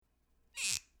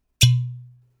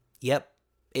Yep,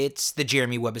 it's the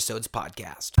Jeremy Webbisodes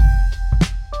podcast.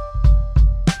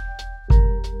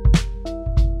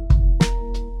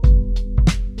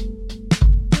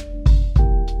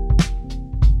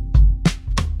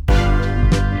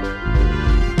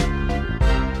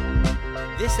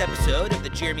 This episode of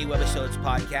the Jeremy Webbisodes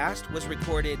podcast was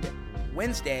recorded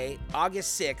Wednesday,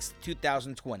 August 6th,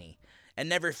 2020. And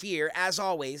never fear, as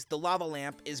always, the lava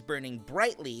lamp is burning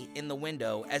brightly in the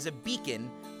window as a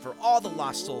beacon for all the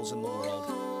lost souls in the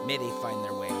world. May they find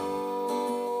their way home.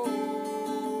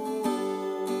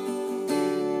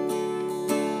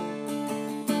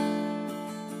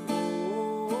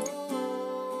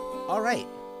 All right.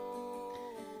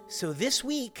 So this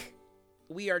week,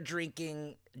 we are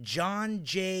drinking John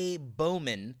J.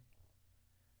 Bowman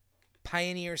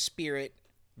Pioneer Spirit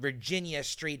Virginia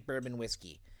Straight Bourbon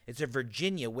Whiskey. It's a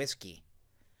Virginia whiskey.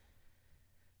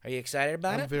 Are you excited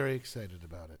about it? I'm very excited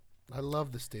about it. I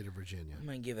love the state of Virginia. I'm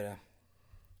going to give it a...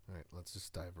 All right, let's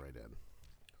just dive right in.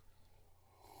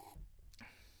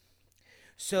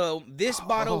 So this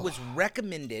bottle was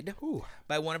recommended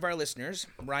by one of our listeners,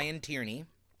 Ryan Tierney,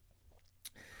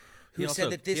 who said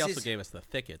that this is... He also gave us the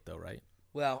thicket, though, right?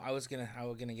 Well, I was gonna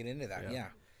get into that, yeah.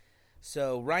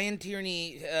 So Ryan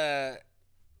Tierney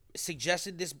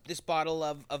suggested this bottle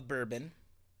of bourbon,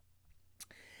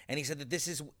 and he said that this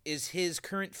is his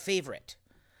current favorite.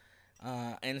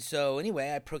 And so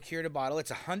anyway, I procured a bottle.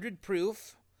 It's 100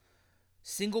 proof,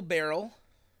 single barrel,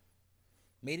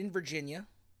 made in Virginia.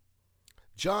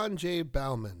 John J.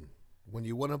 Bowman, when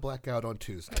you want to black out on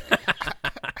Tuesday.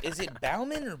 Is it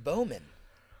Bowman or Bowman?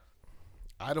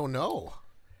 I don't know.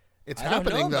 It's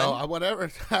happening, though.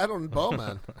 Whatever. I don't know,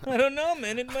 Bowman. I don't know,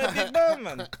 man. It might be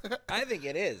Bowman. I think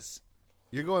it is.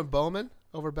 You're going Bowman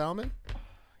over Bowman?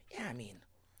 Yeah, I mean.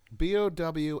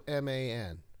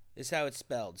 Bowman. Is how it's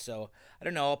spelled. So, I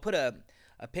don't know. I'll put a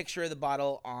picture of the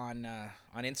bottle on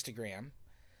Instagram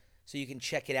so you can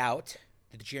check it out.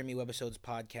 The Jeremy Webbisodes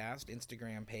podcast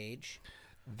Instagram page.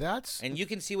 And you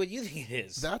can see what you think it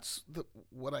is. That's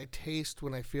what I taste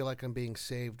when I feel like I'm being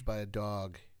saved by a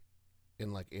dog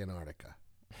in like Antarctica.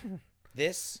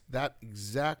 That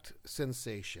exact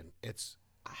sensation. It's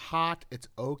hot, it's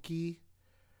oaky,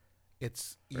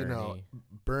 it's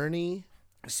burny.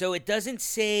 So it doesn't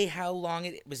say how long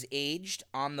it was aged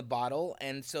on the bottle,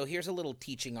 and so here's a little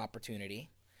teaching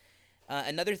opportunity.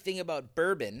 Another thing about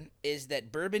bourbon is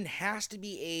that bourbon has to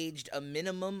be aged a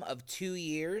minimum of 2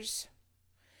 years,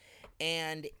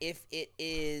 and if it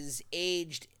is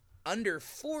aged under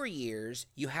 4 years,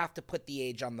 you have to put the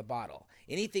age on the bottle.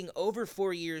 Anything over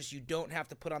 4 years, you don't have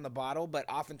to put on the bottle, but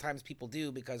oftentimes people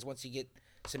do because once you get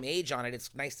some age on it,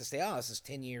 it's nice to say, oh, this is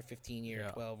 10 year, 15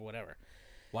 year, 12, whatever.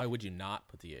 Why would you not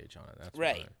put the age on it? That's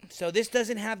right. So this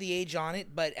doesn't have the age on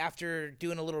it, but after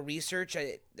doing a little research,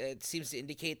 it seems to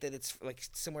indicate that it's like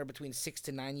somewhere between 6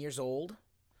 to 9 years old.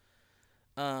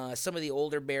 Some of the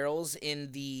older barrels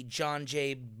in the John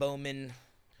J. Bowman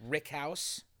Rick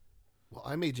House. Well,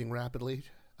 I'm aging rapidly.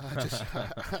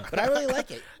 But I really like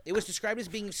it. It was described as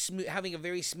being having a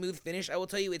very smooth finish. I will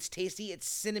tell you, it's tasty. It's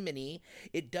cinnamony.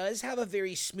 It does have a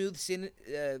very smooth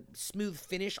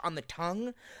finish on the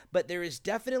tongue, but there is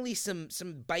definitely some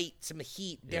bite, some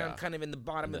heat down kind of in the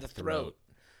bottom of the throat.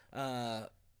 And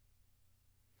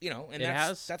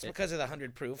that's because of the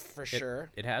 100 proof for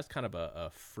sure. It has kind of a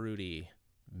fruity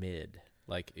mid.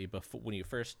 Like before, when you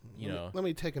first, let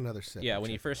me take another sip. Yeah,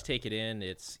 when you first take it in,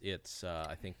 it's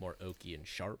I think more oaky and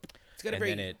sharp. It's got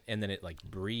then it like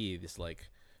breathes like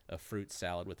a fruit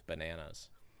salad with bananas.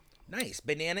 Nice,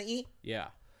 banana-y. Yeah.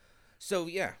 So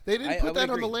yeah, they didn't put that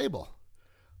on the label,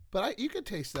 but you could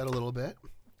taste that a little bit.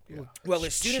 Yeah. Well,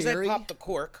 as soon as I popped the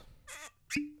cork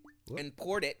and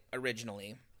poured it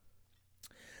originally,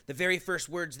 the very first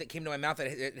words that came to my mouth,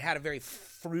 it had a very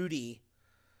fruity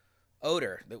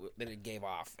odor that it gave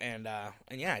off, and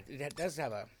yeah, it does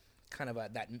have a kind of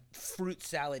that fruit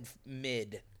salad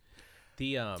mid.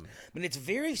 I mean, it's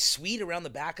very sweet around the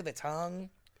back of the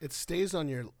tongue. It stays on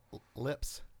your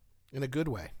lips in a good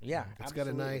way. Yeah, it's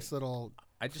absolutely. got a nice little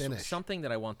finish. Something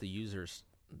that I want the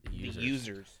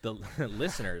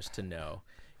listeners to know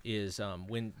is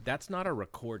when that's not a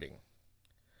recording.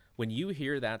 When you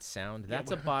hear that sound, that's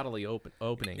a bottle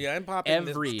opening. Yeah, I'm popping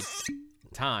every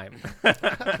time.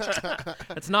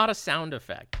 It's not a sound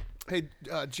effect. Hey,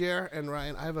 Jer and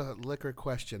Ryan, I have a liquor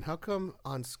question. How come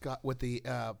on with the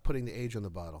putting the age on the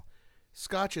bottle,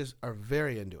 scotches are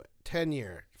very into it?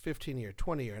 10-year, 15-year,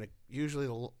 20-year, and usually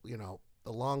the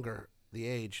longer the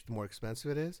age, the more expensive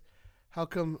it is. How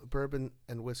come bourbon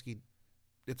and whiskey,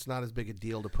 it's not as big a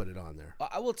deal to put it on there?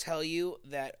 I will tell you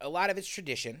that a lot of it's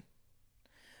tradition.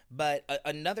 But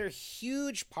another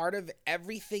huge part of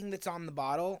everything that's on the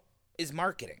bottle is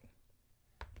marketing.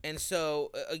 And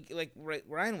so, like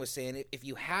Ryan was saying, if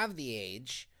you have the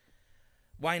age,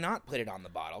 why not put it on the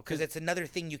bottle? Because it's another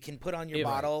thing you can put on your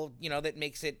bottle, that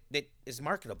makes it, that is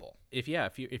marketable. If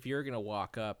you're gonna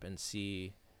walk up and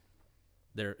see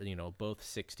they're both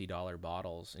 $60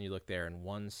 bottles, and you look there and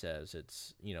one says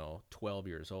it's 12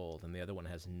 years old and the other one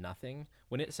has nothing.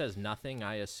 When it says nothing,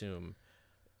 I assume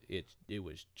it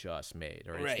was just made,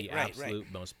 or it's the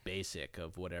absolute most basic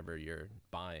of whatever you're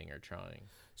buying or trying.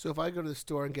 So if I go to the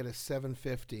store and get a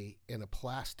 $7.50 in a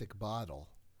plastic bottle,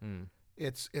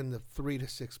 it's in the 3 to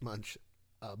 6 month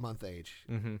age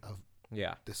of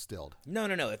distilled. No.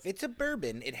 If it's a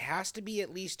bourbon, it has to be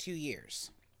at least 2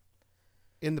 years.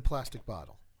 In the plastic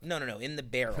bottle. No, in the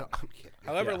barrel. No, I'm kidding.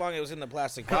 However long it was in the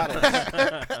plastic bottle.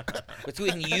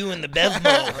 Between you and the Bevmo.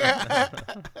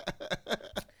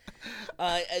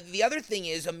 The other thing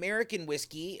is American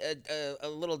whiskey, a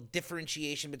little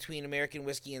differentiation between American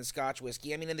whiskey and Scotch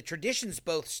whiskey. I mean, and the traditions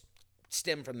both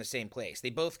stem from the same place. They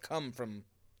both come from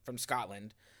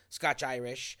Scotland,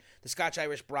 Scotch-Irish. The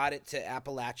Scotch-Irish brought it to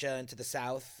Appalachia and to the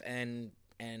South, and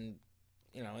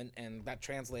that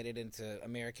translated into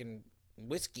American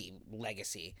whiskey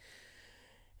legacy.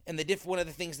 And one of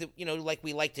the things that, like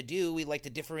we like to do, we like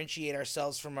to differentiate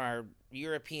ourselves from our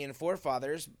European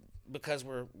forefathers because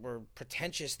we're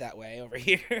pretentious that way over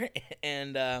here.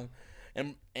 And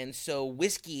so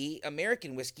whiskey,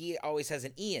 American whiskey, always has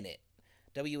an E in it,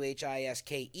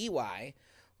 Whiskey,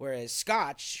 whereas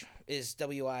Scotch is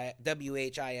Whisky.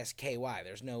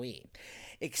 There's no E.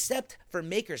 Except for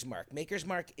Maker's Mark. Maker's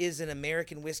Mark is an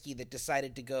American whiskey that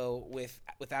decided to go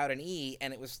without an E,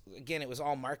 and it was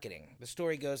all marketing. The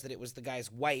story goes that it was the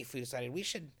guy's wife who decided we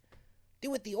should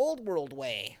do it the old world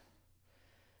way.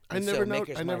 I never knew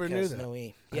that. No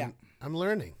E. Yeah. I'm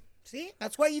learning. See?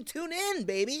 That's why you tune in,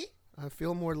 baby. I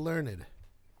feel more learned.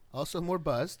 Also more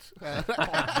buzzed.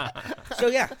 So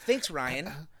yeah, thanks,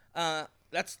 Ryan.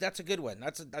 That's a good one.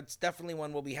 That's definitely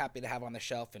one we'll be happy to have on the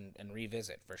shelf and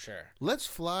revisit for sure. Let's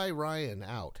fly Ryan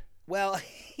out. Well,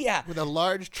 yeah. With a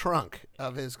large trunk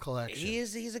of his collection.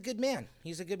 He's a good man.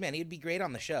 He's a good man. He'd be great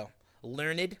on the show.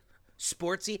 Learned,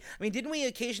 sportsy. I mean, didn't we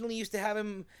occasionally used to have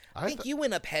him? I think you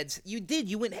went up heads. You did.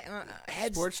 You went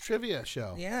heads. Sports trivia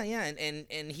show. Yeah.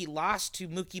 And he lost to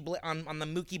Mookie on the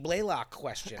Mookie Blaylock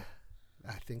question.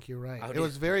 I think you're right. It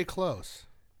was very close.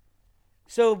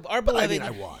 So our beloved. I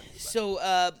won. So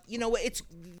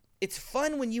it's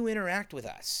fun when you interact with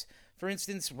us. For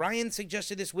instance, Ryan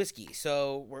suggested this whiskey,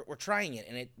 so we're trying it,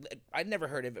 and I'd never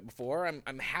heard of it before.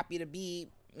 I'm happy to be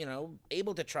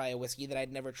able to try a whiskey that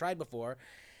I'd never tried before.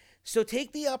 So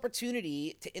take the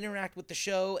opportunity to interact with the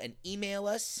show and email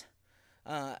us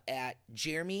at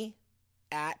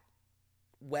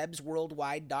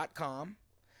jeremy@websworldwide.com,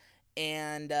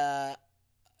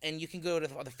 and you can go to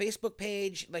the Facebook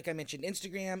page, like I mentioned,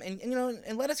 Instagram,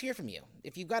 and let us hear from you.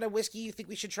 If you've got a whiskey you think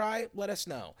we should try, let us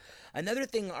know. Another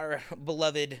thing our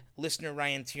beloved listener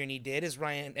Ryan Tierney did, as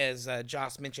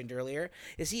Joss mentioned earlier,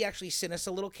 is he actually sent us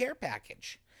a little care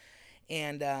package.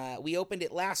 And we opened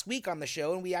it last week on the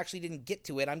show, and we actually didn't get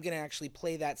to it. I'm going to actually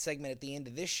play that segment at the end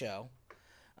of this show.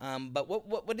 But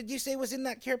what did you say was in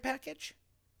that care package,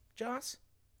 Joss?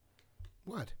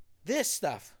 What? This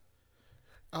stuff.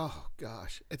 Oh,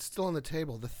 gosh. It's still on the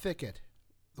table. The thicket.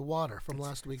 The water from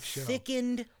last week's show.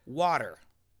 Thickened water.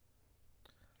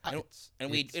 And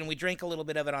we drank a little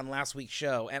bit of it on last week's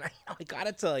show. And I got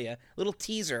to tell you, little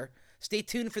teaser. Stay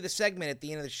tuned for the segment at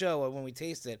the end of the show when we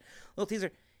taste it. Little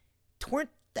teaser. Tweren't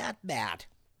that bad.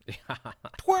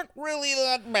 Tweren't really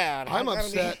that bad. I'm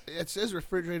upset. It says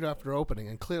refrigerator after opening,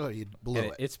 and clearly you blew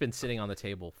it. It's been sitting on the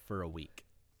table for a week.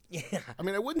 Yeah. I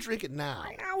mean, I wouldn't drink it now.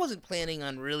 I wasn't planning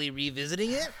on really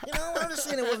revisiting it. I'm just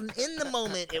saying it wasn't in the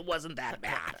moment. It wasn't that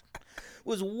bad. It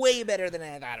was way better than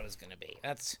I thought it was going to be.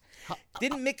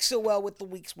 Didn't mix so well with the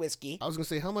week's whiskey. I was going to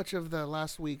say, how much of the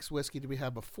last week's whiskey did we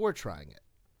have before trying it?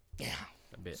 Yeah.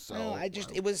 A bit. So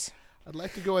it was. I'd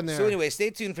like to go in there. So anyway, stay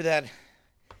tuned for that.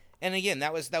 And again,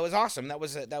 that was awesome. That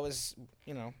was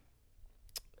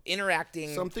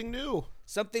interacting. Something new.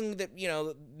 Something that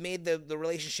made the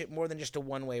relationship more than just a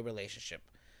one-way relationship.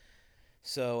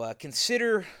 So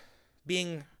consider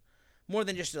being more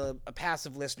than just a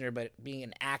passive listener, but being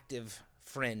an active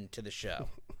friend to the show.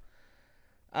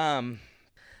 One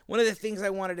of the things I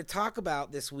wanted to talk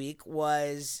about this week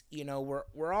was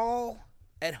we're all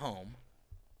at home,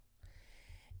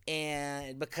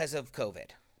 and because of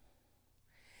COVID.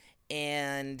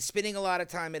 And spending a lot of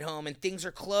time at home, and things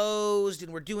are closed,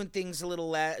 and we're doing things a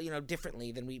little,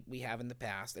 differently than we have in the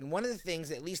past. And one of the things,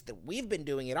 at least that we've been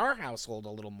doing at our household a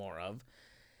little more of,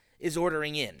 is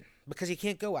ordering in because he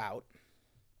can't go out.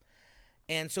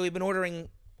 And so we've been ordering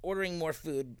more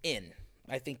food in,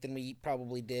 I think, than we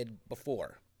probably did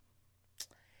before.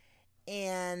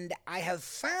 And I have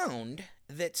found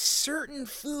that certain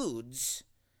foods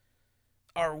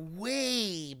are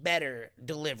way better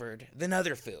delivered than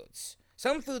other foods.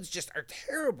 Some foods just are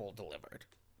terrible delivered.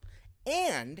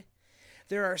 And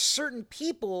there are certain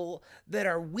people that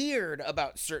are weird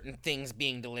about certain things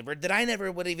being delivered that I never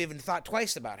would have even thought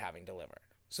twice about having delivered.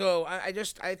 So I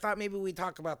thought maybe we'd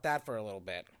talk about that for a little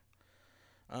bit.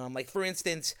 Like, for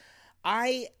instance,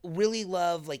 I really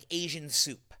love, like, Asian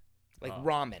soup, like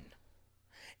ramen.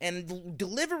 And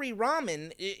delivery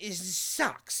ramen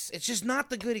sucks. It's just not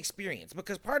the good experience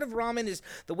because part of ramen is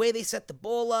the way they set the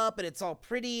bowl up and it's all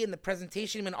pretty and the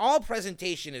presentation. I mean, all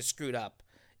presentation is screwed up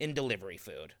in delivery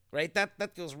food, right?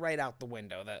 That goes right out the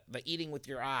window. The eating with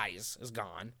your eyes is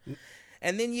gone.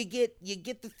 And then you get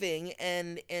the thing,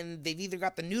 and they've either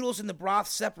got the noodles and the broth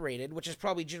separated, which is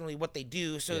probably generally what they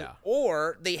do,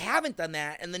 or they haven't done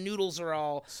that, and the noodles are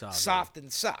all soft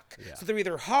and suck. Yeah. So they're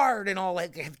either hard and all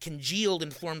like have congealed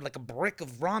and formed like a brick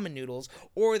of ramen noodles,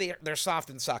 or they're soft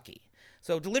and sucky.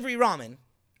 So delivery ramen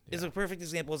is a perfect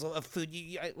example of food.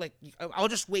 I'll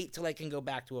just wait till I can go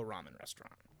back to a ramen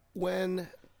restaurant. When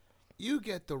you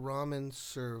get the ramen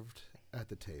served at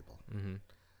the table. Mm-hmm.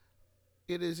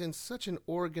 It is in such an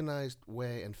organized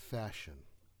way and fashion.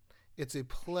 It's a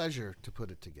pleasure to put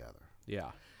it together.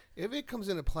 Yeah. If it comes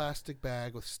in a plastic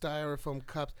bag with styrofoam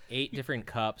cups. 8 different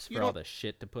cups for all the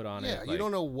shit to put on it. Yeah, you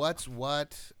don't know what's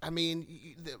what. I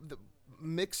mean, the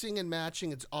mixing and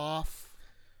matching, it's off.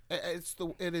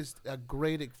 It is a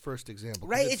great first example.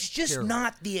 Right, it's just terrible.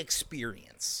 Not the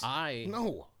experience. I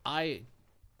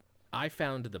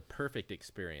found the perfect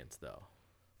experience, though.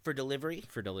 For delivery?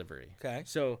 For delivery. Okay.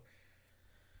 So...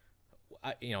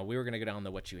 we were going to go down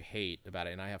the what you hate about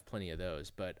it, and I have plenty of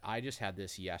those, but I just had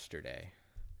this yesterday,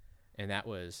 and that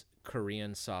was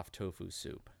Korean soft tofu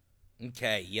soup.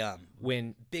 Okay, yum.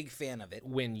 Big fan of it.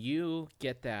 When you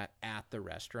get that at the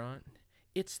restaurant,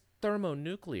 it's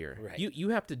thermonuclear. Right. You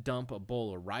have to dump a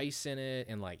bowl of rice in it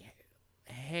and, like,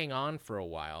 hang on for a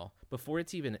while before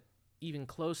it's even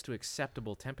close to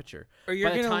acceptable temperature. Or you're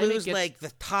going to lose, like,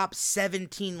 the top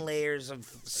 17 layers of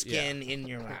skin in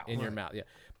your mouth. In your mouth, yeah.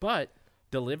 But...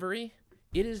 delivery,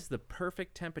 it is the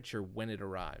perfect temperature when it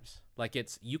arrives. Like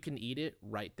you can eat it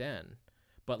right then,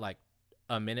 but like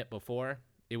a minute before,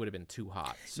 it would have been too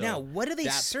hot. So now, what do they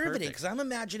serve it in? Because I'm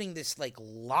imagining this like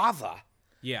lava,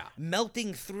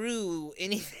 melting through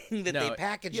anything that they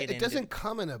package it in. It doesn't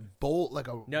come in a bowl like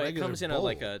a regular it comes in bowl.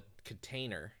 like a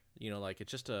container. Like it's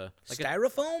just a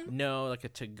styrofoam. No, like a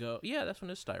to-go. Yeah, that's when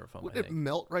it's styrofoam. Would it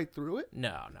melt right through it?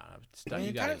 No.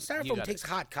 Styrofoam takes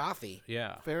hot coffee.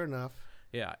 Yeah, fair enough.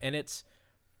 Yeah, and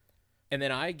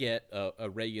then I get a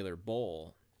regular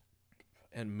bowl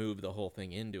and move the whole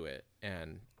thing into it,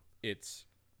 and it's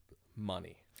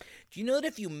money. Do you know that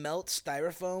if you melt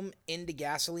styrofoam into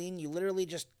gasoline, you literally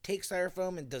just take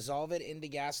styrofoam and dissolve it into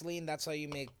gasoline? That's how you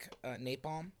make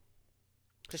napalm?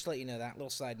 Just to let you know that. Little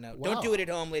side note. Wow. Don't do it at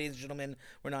home, ladies and gentlemen.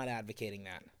 We're not advocating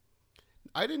that.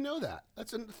 I didn't know that.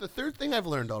 That's the third thing I've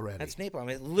learned already. That's napalm.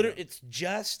 It's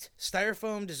just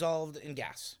styrofoam dissolved in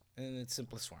gas. In its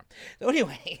simplest form. So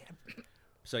anyway.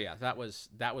 So yeah, that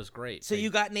was great. So you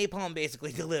got napalm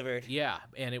basically delivered. Yeah,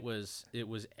 and it was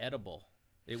edible.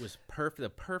 It was the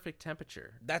perfect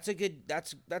temperature.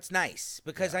 That's nice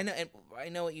because I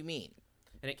know what you mean.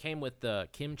 And it came with the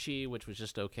kimchi, which was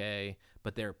just okay,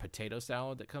 but their potato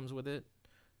salad that comes with it.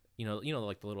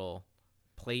 Like the little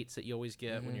plates that you always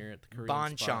get when you're at the Korean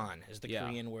Banchan spot. Is the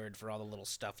Korean word for all the little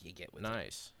stuff you get with it.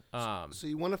 Nice. So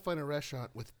you want to find a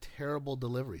restaurant with terrible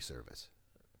delivery service.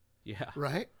 Yeah.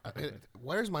 Right? I mean,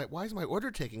 why is my order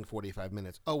taking 45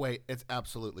 minutes? Oh, wait, it's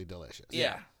absolutely delicious.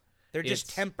 Yeah. They're just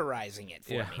temporizing it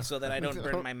for me so that I don't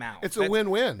burn my mouth. It's a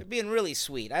win-win. They're being really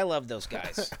sweet. I love those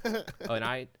guys.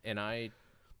 And I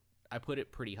put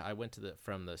it pretty high. I went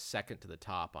from the second to the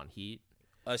top on heat.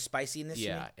 Spiciness?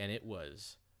 Yeah, and it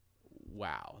was,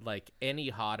 wow. Like, any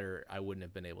hotter, I wouldn't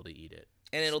have been able to eat it.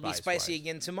 And it'll be spicy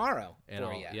again tomorrow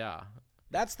for you. Yeah.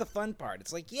 That's the fun part.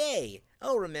 It's like, yay.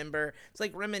 Oh, remember. It's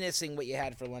like reminiscing what you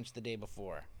had for lunch the day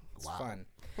before. It's fun.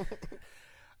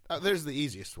 There's the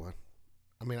easiest one.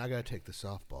 I mean, I got to take the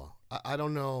softball. I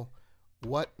don't know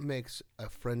what makes a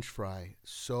French fry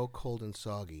so cold and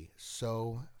soggy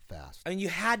so fast. I mean, you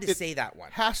had to say that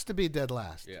one. Has to be dead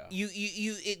last. Yeah. It's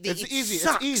easy.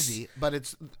 It's easy, but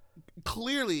it's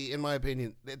clearly, in my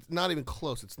opinion, it's not even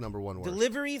close. It's number one worst.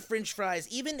 Delivery French fries,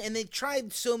 and they've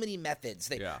tried so many methods.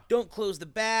 They Yeah. don't close the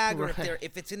bag, or Right.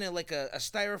 if it's in a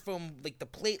styrofoam, like the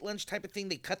plate lunch type of thing,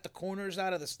 they cut the corners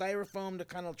out of the styrofoam to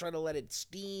kind of try to let it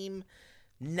steam.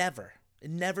 Never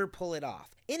pull it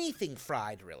off. Anything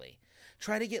fried, really.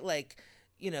 Try to get fried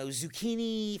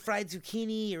zucchini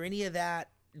or any of that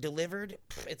delivered.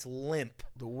 It's limp.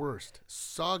 The worst.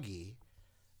 Soggy,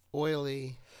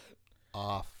 oily,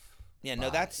 off. Yeah,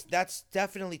 no, that's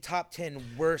definitely top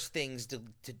 10 worst things to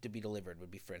be delivered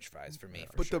would be French fries for me.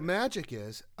 But the magic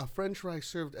is a French fry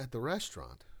served at the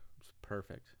restaurant It's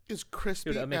perfect. is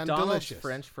crispy Dude, a and McDonald's delicious.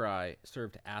 French fry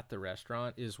served at the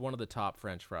restaurant is one of the top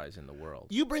French fries in the world.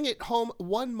 You bring it home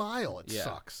 1 mile, it Yeah.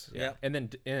 sucks. Yeah. And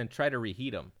then try to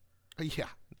reheat them. Yeah.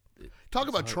 Talk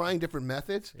about trying different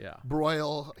methods. Yeah.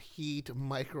 Broil, heat,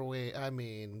 microwave. I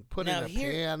mean, put Now, in a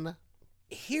pan.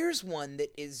 Here's one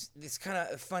that is kind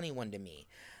of a funny one to me.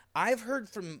 I've heard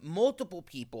from multiple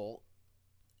people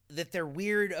that they're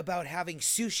weird about having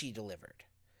sushi delivered.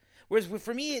 Whereas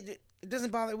for me, it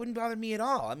wouldn't bother me at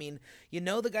all. I mean,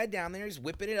 the guy down there, he's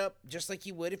whipping it up just like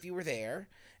you would if you were there.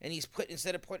 And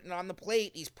instead of putting it on the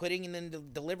plate, he's putting it in the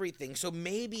delivery thing. So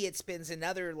maybe it spends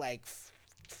another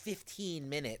 15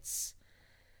 minutes,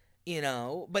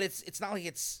 but it's not like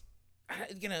it's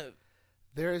gonna.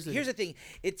 Here's the thing.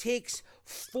 It takes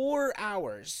 4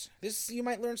 hours. You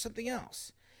might learn something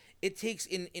else. It takes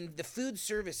in the food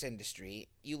service industry,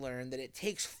 you learn that it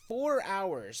takes 4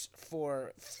 hours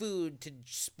for food to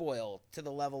spoil to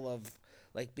the level of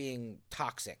being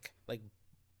toxic, like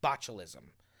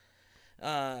botulism.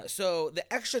 So the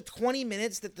extra 20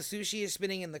 minutes that the sushi is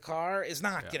spinning in the car is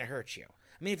not going to hurt you.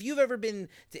 I mean, if you've ever been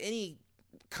to any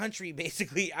country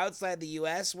basically outside the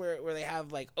U.S. where they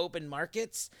have open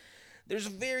markets, there's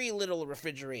very little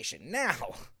refrigeration.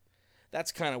 Now,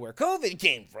 that's kind of where COVID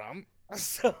came from.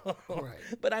 So, Right.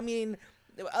 But I mean,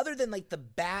 other than the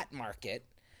bat market,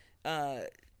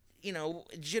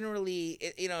 generally,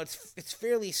 it's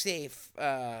fairly safe.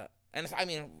 And I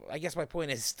mean, I guess my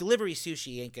point is, delivery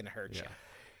sushi ain't gonna hurt you.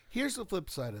 Here's the flip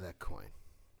side of that coin.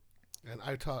 And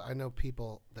I know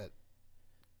people that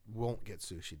won't get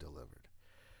sushi delivered.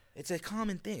 It's a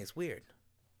common thing. It's weird.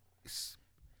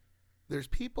 There's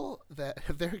people that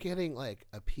if they're getting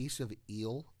a piece of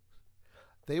eel,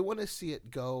 they want to see it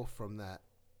go from that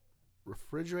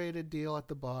refrigerated deal at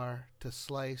the bar to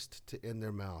sliced to in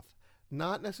their mouth.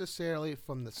 Not necessarily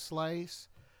from the slice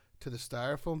to the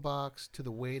styrofoam box to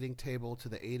the waiting table to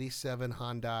the 87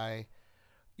 Hyundai,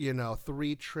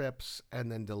 3 trips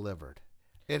and then delivered.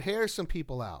 It hairs some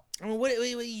people out. I mean,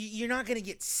 you're not gonna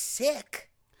get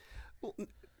sick. Well,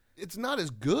 it's not as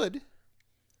good.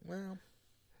 Well,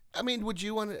 I mean, would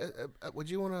you want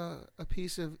a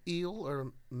piece of eel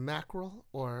or mackerel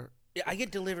or? yeah, I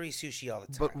get delivery sushi all the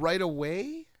time. But right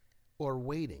away, or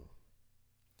waiting.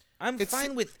 I'm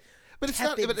fine with. But it's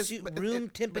tepid not. But room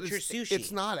temperature sushi.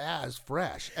 It's not as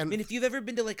fresh. And I mean, if you've ever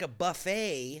been to a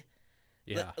buffet,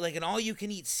 Yeah. an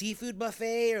all-you-can-eat seafood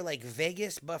buffet or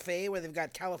Vegas buffet where they've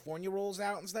got California rolls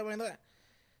out and stuff like that,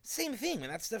 same thing, man.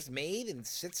 That stuff's made and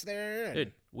sits there. And...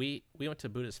 Dude, we went to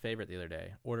Buddha's Favorite the other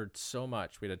day. Ordered so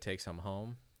much we had to take some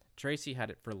home. Tracy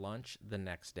had it for lunch the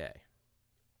next day.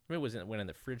 I mean, it went in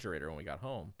the refrigerator when we got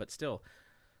home, but still,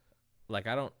 I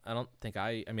don't think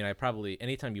I probably,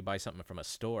 anytime you buy something from a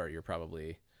store, you're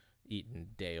probably eating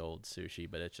day-old sushi,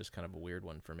 but it's just kind of a weird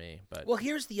one for me. But well,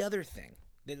 here's the other thing.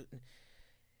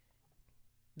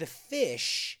 The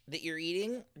fish that you're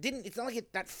eating it's not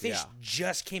like that fish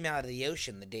just came out of the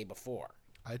ocean the day before.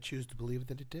 I choose to believe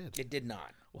that it did. It did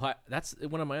not. Well, that's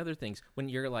one of my other things. When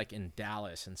you're in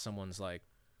Dallas and someone's like,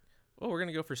 "Oh, we're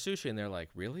gonna go for sushi," and they're like,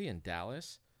 "Really, in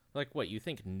Dallas? What, you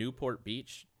think Newport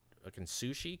Beach and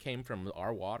sushi came from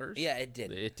our waters?" Yeah, it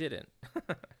didn't. It didn't.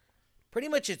 Pretty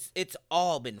much, it's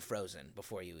all been frozen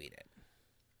before you eat it.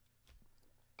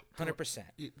 100%.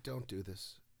 Don't do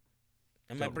this.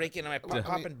 Am I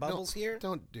popping bubbles here?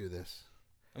 Don't do this.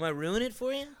 Am I ruining it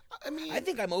for you? I mean, I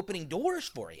think I'm opening doors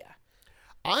for you.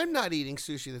 I'm not eating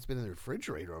sushi that's been in the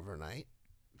refrigerator overnight.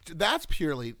 That's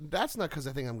not because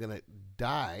I think I'm going to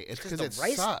die. It's because it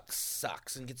rice sucks.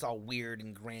 sucks and gets all weird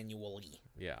and granular-y.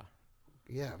 Yeah.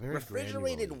 Yeah, very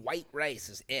Refrigerated granular-y. white rice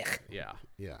is Yeah.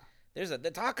 Yeah. They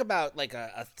talk about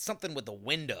a something with a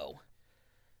window.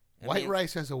 White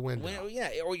rice has a window.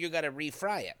 Or you got to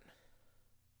refry it.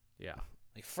 Yeah.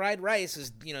 Fried rice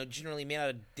is, generally made out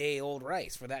of day-old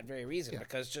rice for that very reason,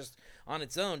 because just on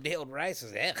its own, day-old rice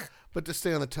is But to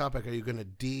stay on the topic, are you going to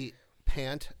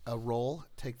de-pant a roll,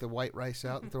 take the white rice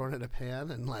out and throw it in a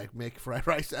pan and make fried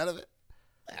rice out of it?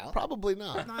 Well, Probably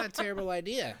not. not a terrible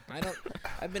idea.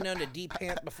 I've been known to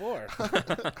de-pant before.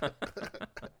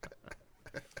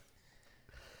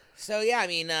 So yeah, I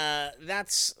mean,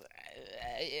 that's.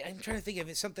 I'm trying to think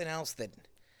of something else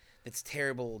that's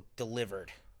terrible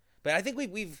delivered, but I think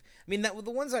we've. I mean, the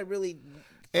ones I really.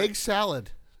 Egg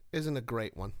salad isn't a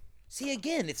great one. See,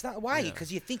 again, it's not. Why?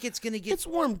 Because you think it's going to get. It's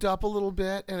warmed up a little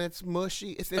bit and it's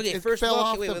mushy. Okay, it first of fell all,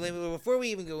 off wait, the- before we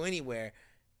even go anywhere,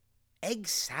 egg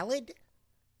salad?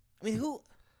 I mean,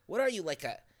 what are you, like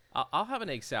a... I'll have an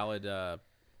egg salad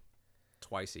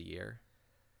twice a year.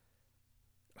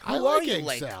 I Who like are you, egg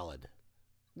like- salad.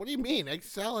 What do you mean? Egg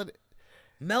salad?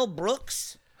 Mel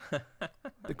Brooks?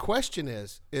 The question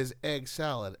is egg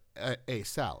salad a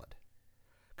salad?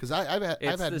 Because I've had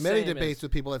the many same debates as-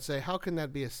 with people that say, how can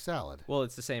that be a salad? Well,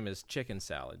 it's the same as chicken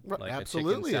salad. Right, Like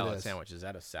absolutely it a chicken salad is. sandwich. Is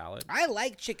that a salad? I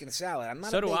like chicken salad. I'm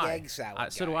not So a do big I. egg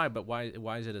salad So do guy. I. But why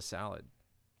is it a salad?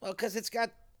 Well, because it's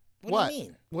got... What What? do you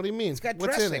mean? What do you mean? It's got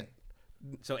What's dressing. in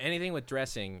it? So anything with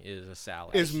dressing is a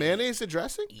salad. Is mayonnaise a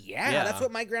dressing? Yeah, Yeah. that's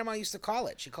what my grandma used to call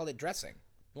it. She called it dressing.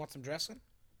 You want some dressing?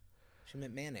 She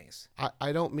meant mayonnaise.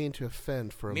 I don't mean to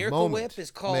offend for a Miracle moment. Whip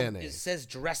is called... mayonnaise. It says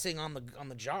dressing on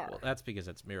the jar. Well, that's because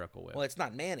it's Miracle Whip. Well, it's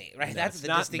not mayonnaise, right? No, That's it's the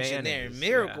not distinction mayonnaise, there.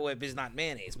 Miracle yeah. Whip is not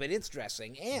mayonnaise, but it's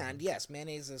dressing. And yes,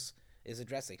 mayonnaise is a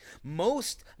dressing.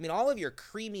 All of your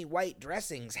creamy white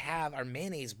dressings are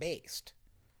mayonnaise based.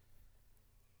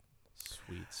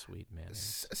 Sweet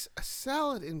mayonnaise. A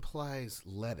salad implies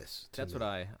lettuce. That's what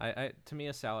I to me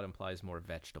a salad implies more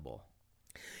vegetable.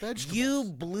 Vegetables. You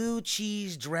blue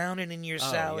cheese drowning in your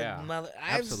salad, yeah. mother.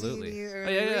 Absolutely. I've seen you. Oh,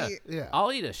 yeah. Yeah.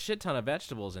 I'll eat a shit ton of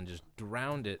vegetables and just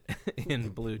drown it in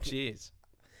blue cheese.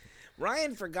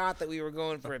 Ryan forgot that we were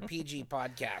going for a PG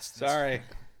podcast. Sorry.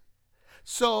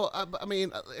 So,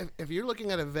 if you're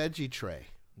looking at a veggie tray,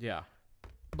 Yeah.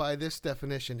 by this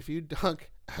definition, if you dunk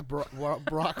a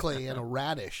broccoli and a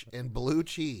radish and blue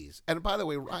cheese, and by the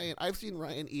way, Ryan, I've seen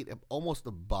Ryan eat almost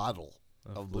a bottle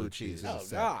of blue cheese. Oh as a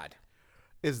salad. God.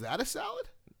 Is that a salad?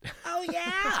 Oh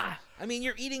yeah. I mean,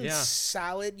 you're eating Yeah.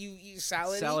 salad. You eat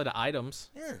salad. Salad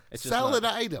items. Yeah. It's just Salad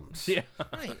not- items. Yeah.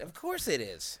 Right. Of course it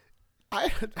is.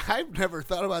 I've never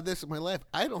thought about this in my life.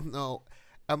 I don't know.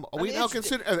 We now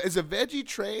consider is a veggie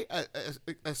tray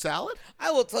a salad? I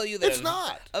will tell you that It's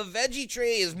not. A veggie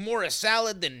tray is more a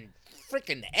salad than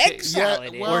freaking egg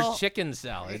salad is. well- Or chicken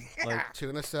salad. Like,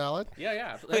 Tuna salad?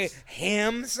 yeah. Wait,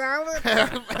 ham salad?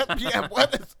 Yeah.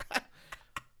 What is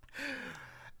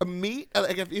a meat?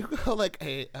 Like if you go like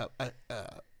a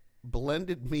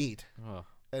blended meat Oh.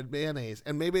 and mayonnaise,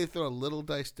 and maybe they throw a little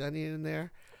diced onion in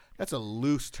there. That's a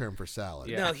loose term for salad.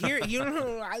 Yeah. No, here you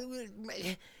know.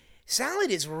 Salad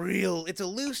is real. It's a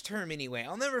loose term anyway.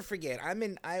 I'll never forget.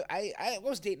 I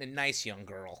was dating a nice young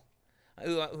girl,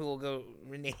 who will go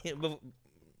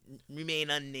remain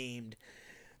unnamed,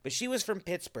 but she was from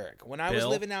Pittsburgh. When I was Bill?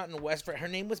 living out in West, her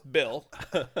name was Bill,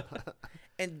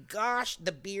 and gosh,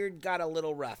 the beard got a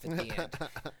little rough at the end.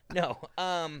 No,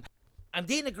 I'm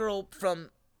dating a girl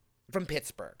from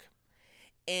Pittsburgh.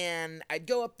 And I'd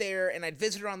go up there and I'd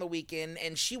visit her on the weekend,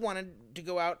 and she wanted to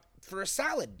go out for a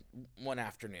salad one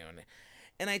afternoon.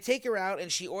 And I take her out,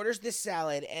 and she orders this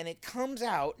salad, and it comes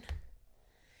out,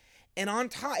 and on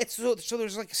top, so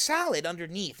there's like a salad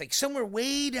underneath, like somewhere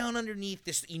way down underneath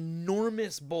this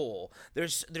enormous bowl.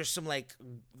 There's some like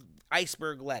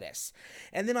iceberg lettuce,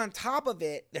 and then on top of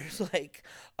it, there's like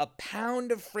a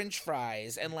pound of French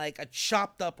fries and like a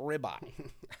chopped up ribeye.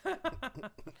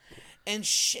 And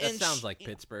That sounds like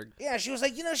Pittsburgh. Yeah, she was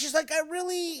like, she's like,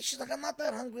 I'm not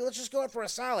that hungry. Let's just go out for a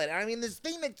salad. I mean, this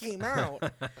thing that came out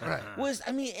was,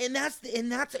 and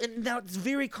that's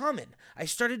very common. I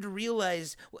started to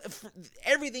realize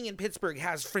everything in Pittsburgh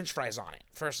has French fries on it.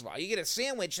 First of all, you get a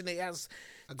sandwich and it has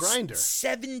A grinder.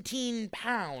 17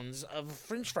 pounds of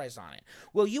French fries on it.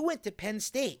 Well, you went to Penn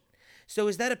State. So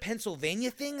is that a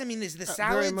Pennsylvania thing? I mean, is the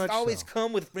salads much always so.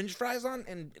 come with French fries on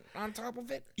top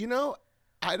of it?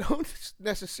 I don't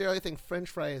necessarily think French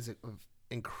fry is an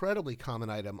incredibly common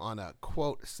item on a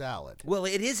quote salad. Well,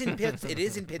 it is in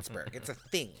Pittsburgh. It's a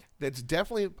thing. That's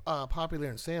definitely popular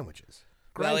in sandwiches.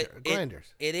 Well,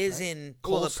 Grinders. It is in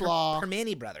Coleslaw. the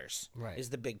Permane Brothers Right. is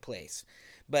the big place.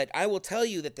 But I will tell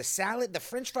you that the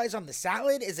French fries on the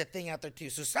salad is a thing out there too.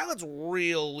 So salad's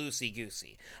real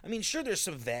loosey-goosey. I mean, sure, there's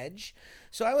some veg.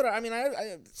 So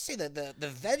I say that the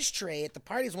veg tray at the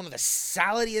party is one of the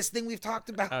saladiest thing we've talked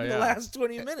about in the last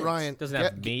 20 minutes. Ryan, Doesn't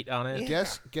have meat on it.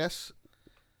 Guess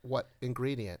what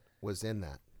ingredient was in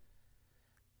that?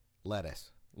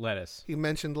 Lettuce. Lettuce. He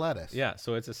mentioned lettuce. Yeah,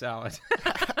 so it's a salad.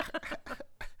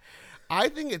 I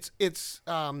think it's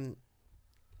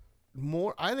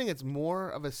more. I think it's more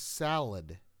of a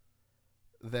salad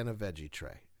than a veggie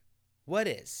tray. What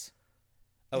is?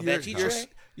 Oh, Your- veggie your- tray?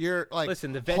 Your like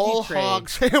Listen, the veggie whole tray- hog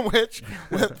sandwich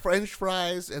with French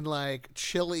fries and like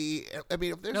chili. I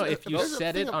mean, if there's No, a, if you there's a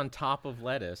set thing it of- on top of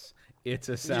lettuce, it's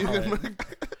a you salad. can-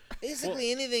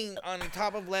 Basically, anything on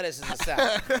top of lettuce is a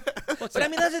salad. But I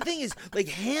mean, that's the thing is, like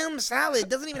ham salad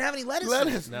doesn't even have any lettuce. in it.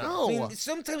 lettuce, No. no. I mean,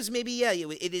 sometimes maybe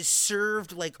it is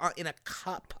served like in a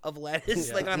cup of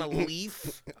lettuce, like on a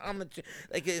leaf, on the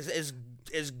like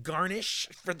as garnish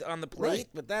on the plate. Right.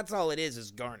 But that's all it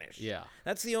is garnish. Yeah.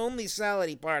 That's the only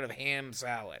salady part of ham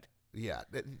salad. yeah,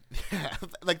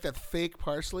 like that fake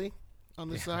parsley on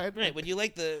the side. Right? Would you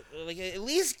like at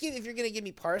least if you're gonna give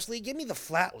me parsley, give me the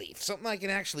flat leaf, something I can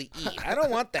actually eat. I don't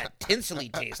want that tinselly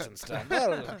taste and stuff.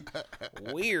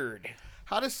 Weird.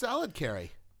 How does salad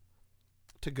carry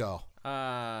to go?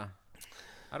 I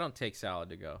don't take salad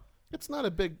to go. It's not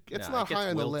a big. It's No, not it gets high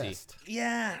on the wilty. list.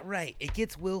 Yeah, right. It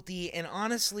gets wilty, and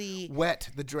honestly, Wet.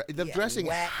 The dressing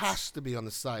wet. has to be on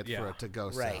the side for Yeah. it to go.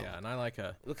 Right. salad. Yeah, and I like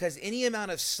a because any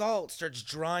amount of salt starts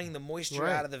drawing the moisture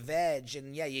Right. out of the veg,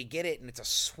 and yeah, you get it, and it's a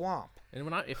swamp. and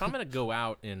if I'm gonna go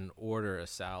out and order a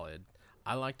salad,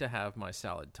 I like to have my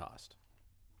salad tossed.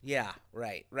 Yeah,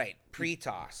 right.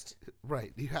 Pre-tossed.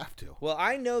 Right. You have to. Well,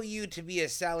 I know you to be a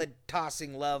salad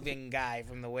tossing, loving guy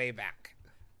from the way back.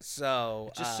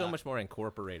 So Just so much more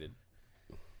incorporated.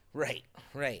 Right.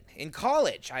 In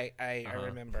college, I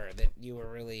remember that you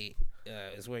were really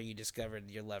is where you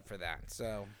discovered your love for that.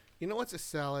 So You know what's a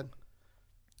salad?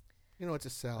 A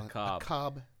salad. cob. A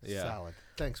cob Yeah. salad.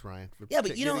 Thanks, Ryan. For Yeah,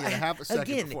 but giving it a half a second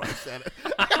again- before I said it.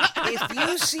 if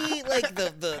you see like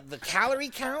the calorie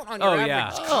count on your Oh average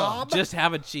yeah, cob, just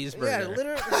have a yeah, cheeseburger.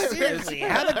 literally, seriously,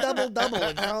 have a double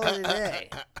and call it a day.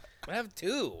 Have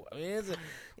two. I mean,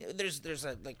 there's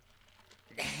a like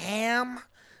ham,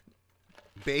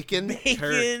 Bacon.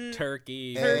 bacon,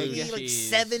 Turkey, turkey, blue like cheese.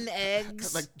 7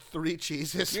 eggs. Like 3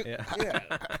 cheeses. Yeah. Yeah,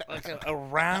 like a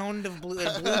round of blue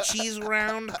cheese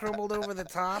round crumbled over the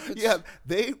top. It's- Yeah,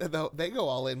 they go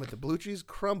all in with the blue cheese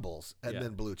crumbles and Yeah.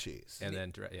 then blue cheese. And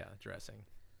then dressing.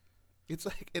 It's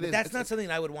like but that's not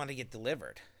something I would want to get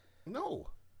delivered. No,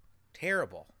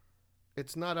 Terrible.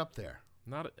 it's not up there.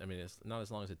 It's not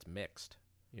as long as it's mixed.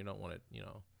 You don't want it,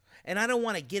 And I don't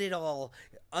want to get it all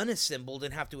unassembled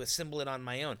and have to assemble it on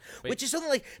my own. Wait. Which is something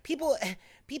like people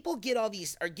get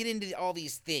into all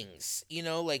these things,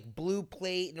 like Blue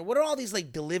Plate and what are all these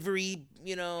like delivery,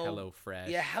 Hello Fresh.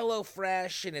 Yeah, Hello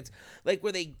Fresh, and it's like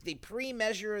where they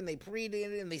pre-measure and they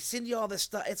and they send you all this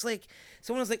stuff. It's like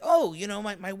someone was like, "Oh,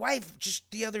 my wife just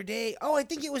the other day. Oh, I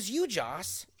think it was you,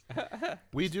 Joss."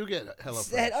 We do get Hello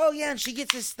Said, Fresh. "Oh yeah," and she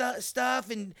gets this stuff,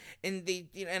 and they,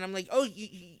 and I'm like, "Oh,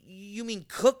 you mean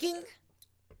cooking?"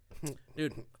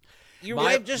 Dude, Your My-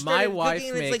 wife just my started wife cooking,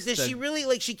 and it's like, makes does the- she really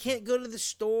like? She can't go to the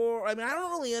store. I mean, I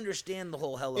don't really understand the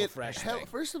whole HelloFresh thing.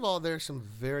 First of all, there's some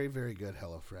very, very good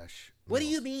HelloFresh. What do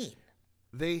meals. you mean?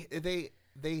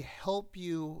 They help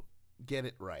you get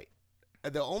it right.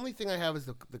 The only thing I have is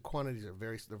the quantities are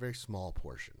they're very small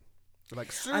portion. They're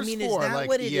like I mean, serves is four, that like,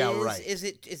 what it is? yeah, right. Is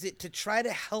it to try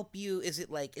to help you? Is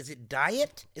it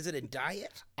diet? Is it a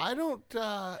diet? I don't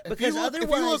Because if you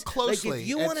otherwise, look closely, like if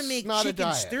you want to it's make not a chicken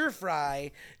diet. stir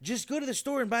fry, just go to the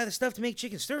store and buy the stuff to make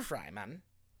chicken stir fry, man.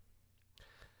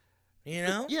 You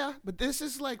know? Yeah, but this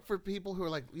is like for people who are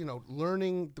like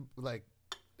learning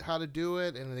how to do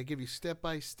it, and they give you step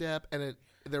by step, and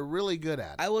they're really good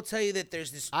at it. I will tell you that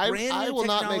there's this I brand new will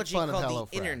not make technology fun of called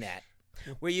the HelloFresh. internet,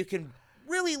 where you can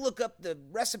really look up the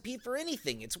recipe for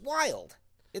anything. It's wild.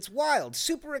 It's wild.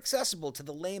 Super accessible to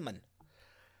the layman.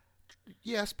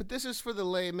 Yes, but this is for the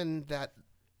layman that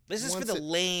This is for Once the it-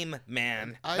 lame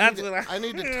man. I That's need, what I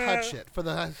need to touch it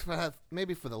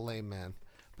maybe for the layman,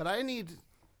 but I need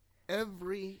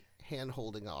every hand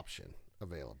holding option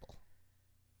available.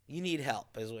 You need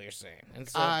help, is what you're saying. And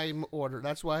so,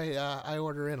 That's why I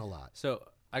order in a lot. So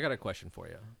I got a question for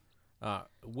you.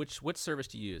 Which service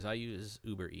do you use? I use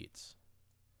Uber Eats.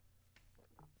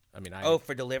 I mean,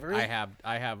 for delivery? I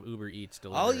have Uber Eats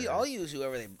delivered. I'll use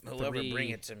whoever Three- bring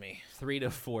it to me. 3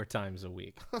 to 4 times a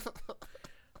week.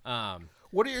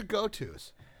 What are your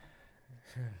go-tos?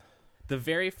 The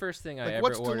very first thing I Like ever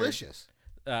what's ordered, delicious?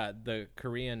 the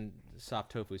Korean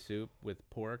soft tofu soup with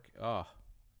pork. Oh,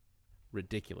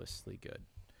 ridiculously good.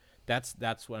 That's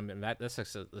what I mean. That's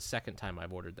the second time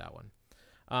I've ordered that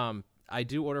one. I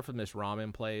do order from this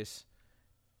ramen place,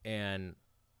 and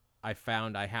I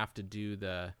found I have to do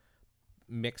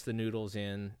mix the noodles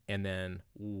in and then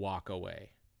walk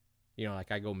away.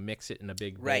 Like I go mix it in a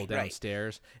big bowl Right.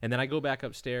 downstairs, and then I go back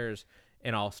upstairs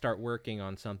and I'll start working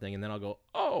on something, and then I'll go,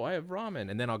 oh, I have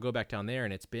ramen, and then I'll go back down there,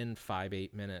 and it's been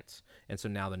 5-8 minutes, and so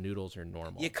now the noodles are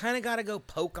normal. You kind of got to go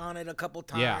poke on it a couple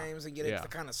times and get it to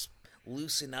kind of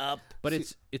loosen up. But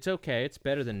it's okay. It's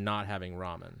better than not having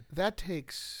ramen. That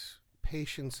takes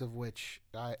patience, of which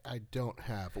I don't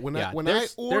have.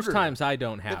 There's times I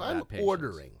don't have if that I'm patience.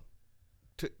 ordering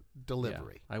to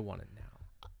delivery. I want it now.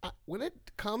 When it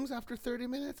comes after 30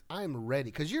 minutes, I'm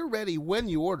ready. Because you're ready when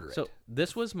you order it. So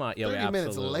this was my 30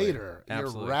 minutes later,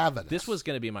 you're ravenous. This was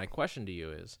going to be my question to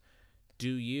you is, do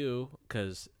you,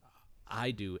 because I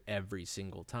do every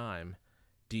single time,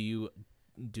 do you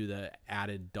do the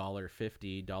added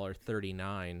 $1.50,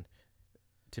 $1.39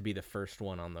 to be the first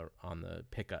one on the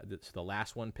pickup? So the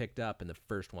last one picked up and the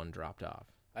first one dropped off.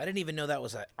 I didn't even know that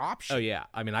was an option. Oh, yeah.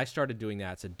 I mean, I started doing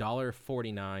that. It's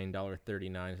 $1.49,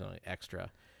 $1.39 something extra.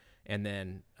 And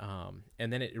then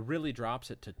it really drops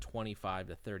it to 25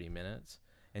 to 30 minutes,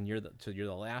 and you're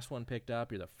the last one picked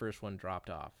up, you're the first one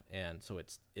dropped off, and so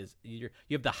you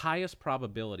have the highest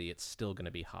probability it's still going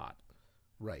to be hot,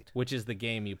 right? Which is the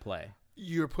game you play.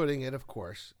 You're putting it, of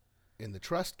course, in the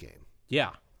trust game.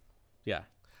 Yeah.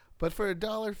 But for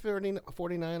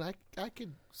 $1.49, I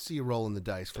could see you rolling the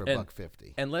dice for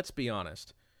 $1.50. And let's be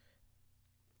honest,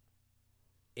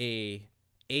 a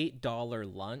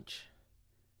 $8 lunch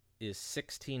is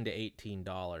 $16 to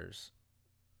 $18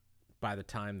 by the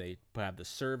time they have the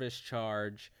service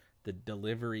charge, the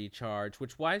delivery charge.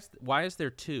 Which why is there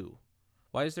two?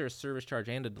 Why is there a service charge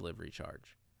and a delivery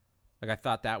charge? Like I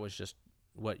thought that was just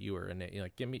what you were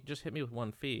just hit me with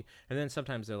one fee. And then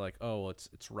sometimes they're like, oh, well,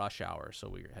 it's rush hour, so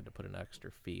we had to put an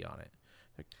extra fee on it.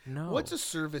 Like, no. What's a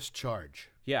service charge?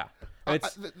 Yeah,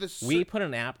 we put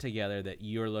an app together that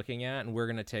you're looking at, and we're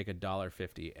gonna take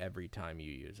 $1.50 every time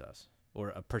you use us.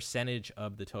 Or a percentage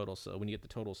of the total. So when you get the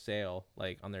total sale,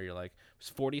 like on there, you're like, it was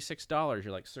 $46.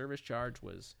 You're like, service charge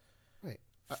was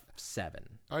 $7.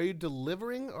 Are you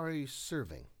delivering or are you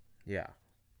serving? Yeah.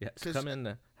 So come in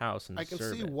the house and serve it. I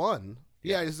can see one.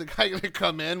 Yeah, is the guy going to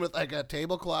come in with like a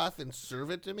tablecloth and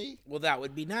serve it to me? Well, that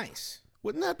would be nice.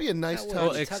 Wouldn't that be a nice touch?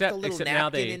 Well, except now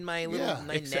they in my little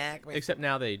except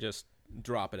now they just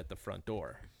drop it at the front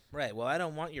door. Right. Well, I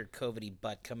don't want your COVID-y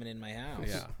butt coming in my house.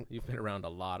 Yeah. You've been around a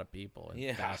lot of people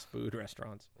in fast food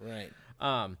restaurants. Right.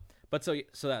 But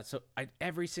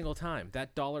every single time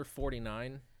that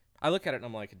 $1.49, I look at it and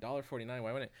I'm like, $1.49,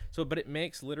 why wouldn't it? So, but it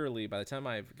makes literally, by the time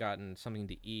I've gotten something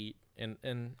to eat, and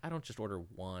I don't just order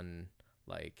one,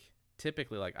 like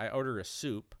typically like I order a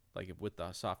soup, like with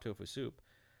the soft tofu soup,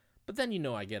 but then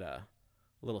I get a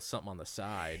little something on the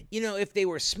side. If they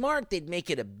were smart, they'd make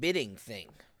it a bidding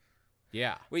thing.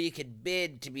 Yeah, where you could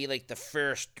bid to be like the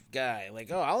first guy.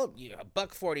 Like, I'll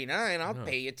 $1.49. I'll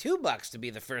pay you $2 to be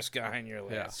the first guy on your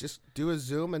list. Yeah. Just do a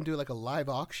Zoom and do like a live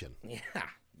auction. Yeah.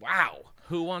 Wow.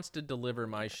 Who wants to deliver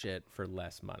my shit for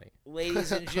less money?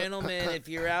 Ladies and gentlemen, if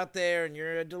you're out there and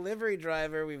you're a delivery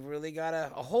driver, we've really got a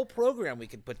whole program we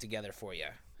could put together for you.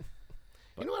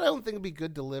 You know what I don't think would be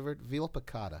good delivered? Veal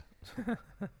piccata.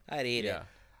 I'd eat it.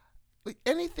 Like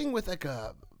anything with like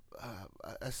a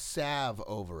salve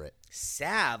over it.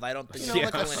 Salve? I don't think so.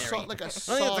 Like a sauce. I don't think it's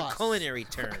a culinary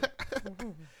term.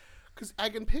 Because I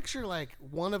can picture like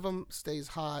one of them stays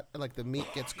hot, and like the meat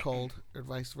gets cold, or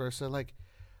vice versa. Like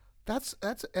that's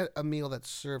a meal that's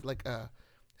served like a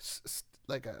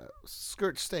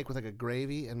skirt steak with like a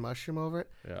gravy and mushroom over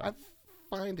it. Yeah. I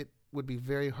find it would be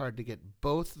very hard to get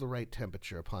both the right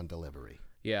temperature upon delivery.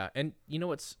 Yeah, and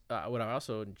what I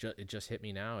also it just hit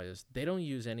me now is they don't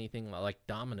use anything like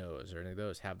Domino's or any of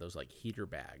those have those like heater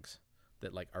bags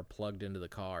that like are plugged into the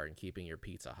car and keeping your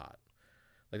pizza hot.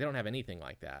 Like they don't have anything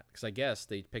like that because I guess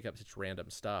they pick up such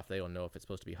random stuff they don't know if it's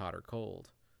supposed to be hot or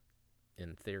cold,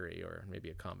 in theory, or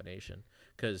maybe a combination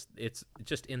because it's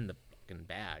just in the fucking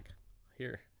bag.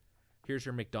 Here's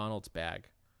your McDonald's bag.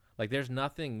 Like there's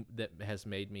nothing that has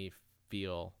made me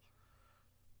feel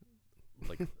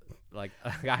like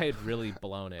I had really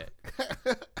blown it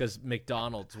because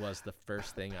McDonald's was the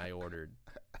first thing I ordered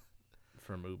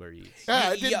from Uber Eats.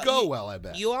 Yeah, it didn't go well, I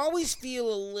bet. You always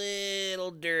feel a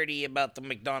little dirty about the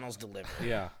McDonald's delivery.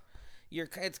 Yeah.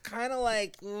 It's kind of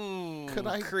like,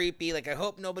 creepy. Like, I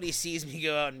hope nobody sees me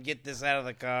go out and get this out of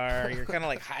the car. You're kind of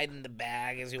like hiding the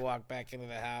bag as you walk back into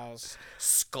the house,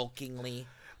 skulkingly.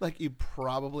 Like you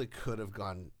probably could have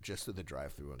gone just to the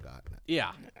drive-thru and gotten it.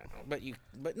 Yeah, but you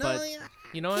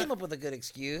know came what? Up with a good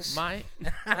excuse. My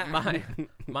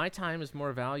time is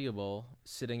more valuable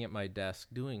sitting at my desk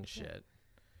doing shit,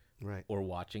 right? Or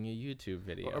watching a YouTube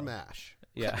video or MASH.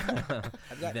 Yeah,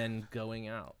 than going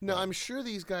out. No, I'm sure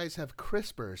these guys have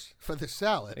crispers for the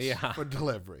salads for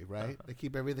delivery, right? They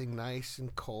keep everything nice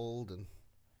and cold and.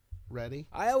 ready.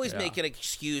 I always make an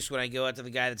excuse when I go out to the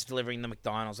guy that's delivering the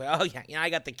McDonald's. Like, oh yeah, I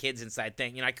got the kids inside.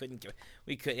 I couldn't.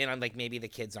 We could. I'm like, maybe the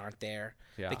kids aren't there.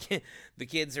 Yeah. The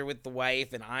kids are with the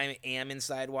wife, and I am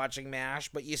inside watching MASH.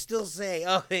 But you still say,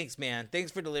 oh, thanks, man.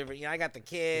 Thanks for delivering. I got the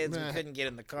kids. We couldn't get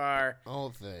in the car. Whole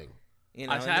thing.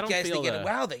 I don't the guys feel thinking,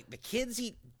 wow, the kids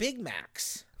eat Big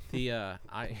Macs. The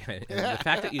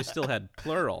fact that you still had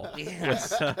plural. Yeah.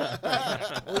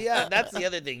 Well, yeah, that's the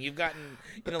other thing. You've gotten,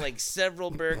 like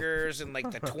several burgers and like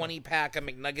the 20-pack of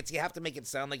McNuggets. You have to make it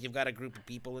sound like you've got a group of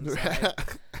people inside.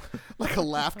 Like a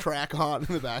laugh track on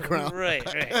in the background. Right.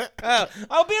 Oh,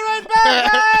 I'll be right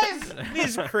back, guys.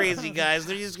 These crazy guys,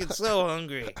 they just get so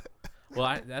hungry.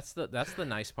 Well, that's the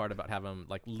nice part about having,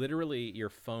 like, literally your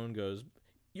phone goes,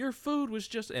 your food was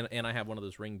just, and I have one of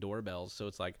those Ring doorbells, so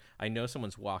it's like I know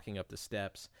someone's walking up the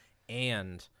steps,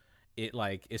 and it,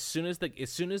 like, as soon as the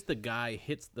guy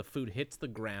hits the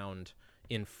ground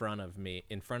in front of me,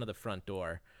 in front of the front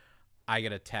door, I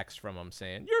get a text from him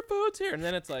saying, your food's here, and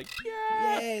then it's like,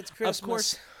 yay, it's Christmas. Of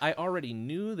course, I already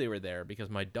knew they were there because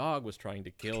my dog was trying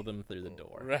to kill them through the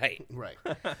door. Right.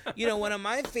 One of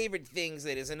my favorite things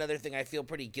that is another thing I feel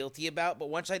pretty guilty about, but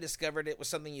once I discovered it was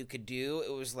something you could do,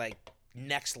 it was like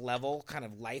next level kind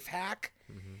of life hack,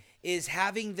 is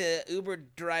having the Uber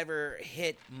driver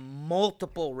hit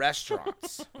multiple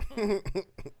restaurants.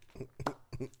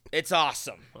 It's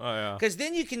awesome. Oh yeah. Because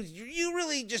then you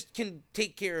really just can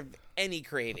take care of any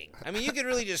craving. I mean, you can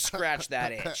really just scratch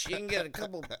that itch. You can get a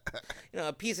couple,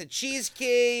 a piece of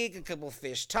cheesecake, a couple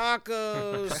fish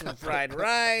tacos, some fried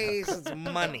rice. It's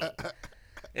money.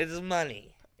 It's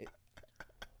money.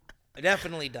 I've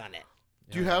definitely done it.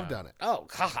 You have done it. Oh,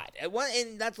 God.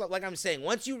 And that's like I'm saying.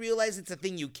 Once you realize it's a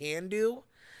thing you can do,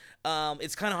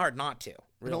 it's kind of hard not to.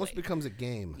 Really. It almost becomes a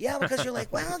game. Yeah, because you're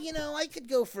like, well, I could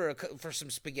go for some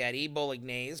spaghetti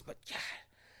bolognese, but God,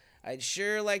 I'd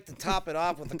sure like to top it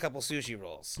off with a couple sushi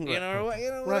rolls.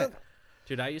 Right.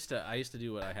 Dude, I used to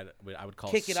do what I would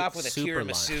call kick it off with a super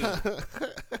lunch.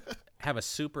 tiramisu. Have a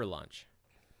super lunch.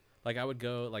 Like I would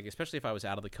go, like especially if I was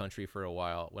out of the country for a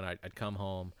while, when I'd come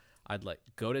home, I'd like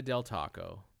go to Del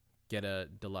Taco, get a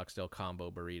deluxe Del Combo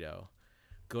burrito,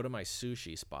 go to my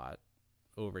sushi spot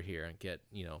over here and get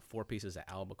 4 pieces of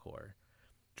albacore,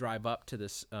 drive up to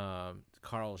this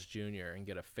Carl's Jr. and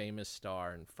get a famous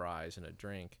star and fries and a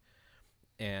drink,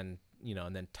 and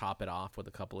and then top it off with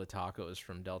a couple of tacos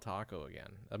from Del Taco again.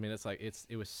 I mean, it's like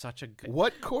it was such a good...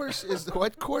 What course is the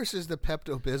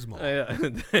Pepto-Bismol?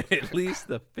 At least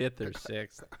the 5th or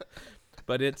 6th.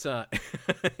 But it's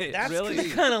That's really the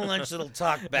kind of lunch that'll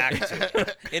talk back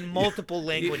to in multiple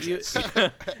languages.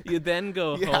 You then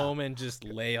go home and just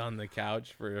lay on the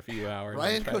couch for a few hours.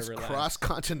 Ryan goes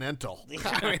cross-continental.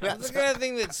 I mean, That's the kind of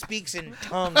thing that speaks in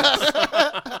tongues.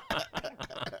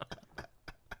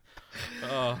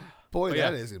 Boy,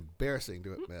 that is embarrassing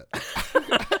to admit.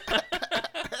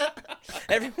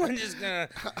 Everyone's just gonna,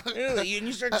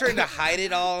 you start trying to hide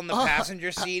it all in the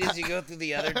passenger seat as you go through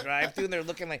the other drive-thru, and they're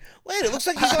looking like, wait, it looks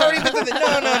like he's already been through the,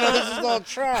 no, this is all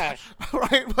trash.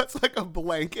 Right, what's like a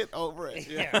blanket over it?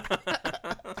 Yeah.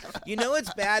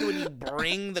 It's bad when you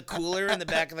bring the cooler in the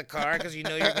back of the car because you're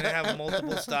gonna have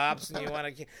multiple stops and you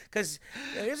want to, because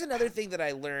here's another thing that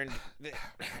I learned.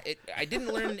 I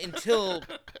didn't learn until,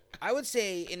 I would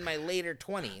say, in my later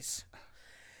 20s,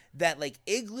 that like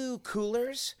Igloo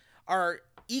coolers are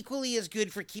equally as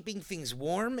good for keeping things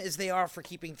warm as they are for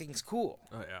keeping things cool.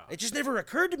 Oh, yeah. It just never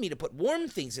occurred to me to put warm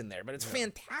things in there, but it's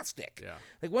fantastic. Yeah.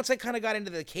 Like once I kind of got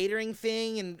into the catering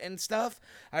thing and stuff,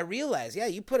 I realized,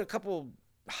 you put a couple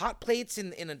hot plates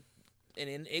in an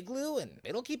Igloo and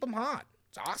it'll keep them hot.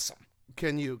 It's awesome.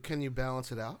 Can you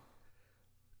balance it out?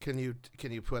 Can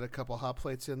you put a couple hot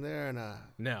plates in there and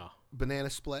a banana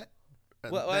split?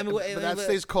 Well, but that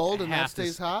stays cold and that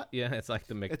stays hot? Yeah, it's like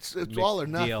the it's all or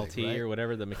nothing, DLT right? Or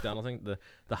whatever, the McDonald's thing.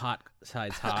 The hot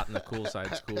side's hot and the cool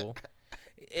side's cool.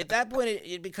 At that point,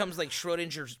 it becomes like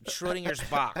Schrodinger's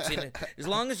box. As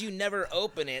long as you never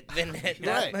open it, then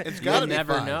it's got to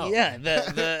never fine. know. Yeah,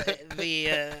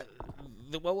 the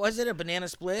what was it? A banana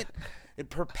split?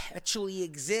 It perpetually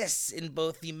exists in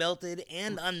both the melted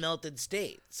and unmelted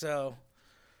state. So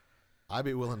I'd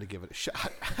be willing to give it a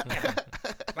shot.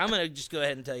 I'm going to just go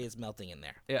ahead and tell you it's melting in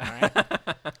there. Yeah. All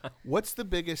right? What's the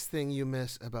biggest thing you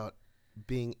miss about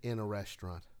being in a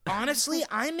restaurant? Honestly,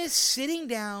 I miss sitting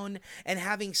down and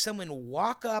having someone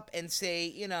walk up and say,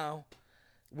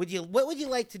 what would you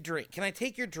like to drink? Can I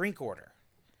take your drink order?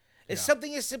 It's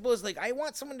something as simple as like, I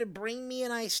want someone to bring me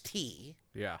an iced tea.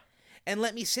 Yeah. And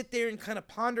let me sit there and kind of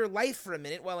ponder life for a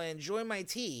minute while I enjoy my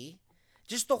tea.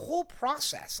 Just the whole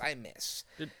process I miss.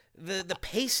 The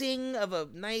pacing of a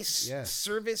nice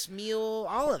service meal,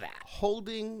 all of that.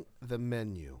 Holding the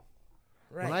menu.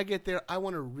 Right. When I get there, I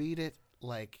want to read it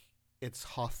like it's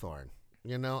Hawthorne.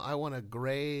 You know, I want to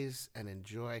graze and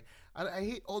enjoy. I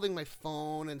hate holding my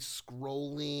phone and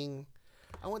scrolling.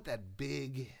 I want that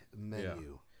big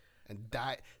menu and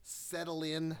settle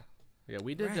in. Yeah,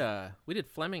 we did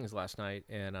Fleming's last night,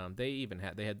 and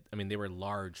they were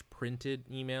large printed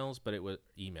emails, but it was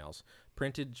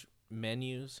printed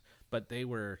menus, but they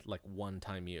were like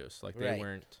one-time use. Like they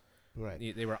weren't.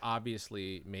 Right. They were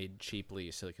obviously made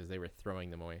cheaply, so because they were throwing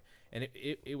them away, and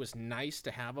it was nice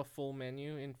to have a full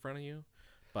menu in front of you,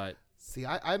 but see,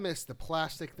 I miss the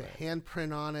plastic, the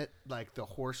handprint on it, like the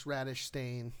horseradish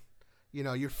stain. You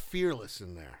know, you're fearless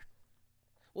in there.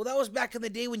 Well, that was back in the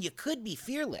day when you could be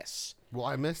fearless. Well,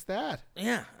 I miss that.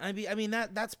 Yeah, I mean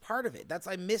that's part of it.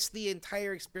 I miss the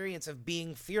entire experience of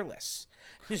being fearless.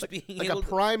 Just being like a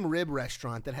prime rib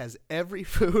restaurant that has every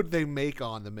food they make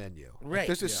on the menu. Right. Like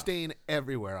there's a stain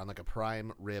everywhere on like a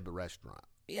prime rib restaurant.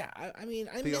 Yeah, I mean,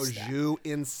 I the miss au jus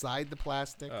inside the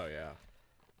plastic. Oh yeah.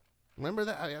 Remember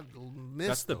that? I miss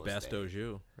That's the those best days. au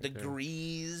jus. The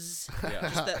grease. Yeah.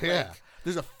 Just that, Yeah.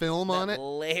 There's a film on that it.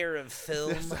 layer of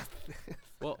film.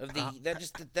 Well,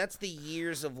 That's the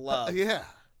years of love. Yeah.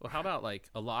 Well, how about like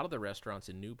a lot of the restaurants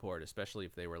in Newport, especially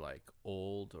if they were like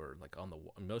old or like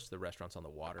most of the restaurants on the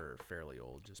water are fairly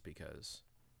old, just because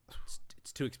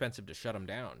it's too expensive to shut them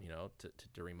down, you know,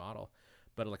 to remodel.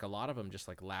 But like a lot of them, just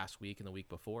like last week and the week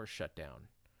before, shut down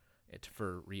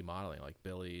for remodeling, like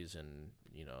Billy's and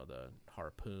you know the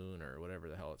Harpoon or whatever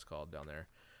the hell it's called down there.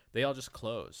 They all just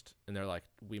closed, and they're like,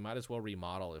 we might as well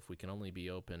remodel if we can only be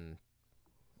open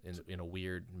in a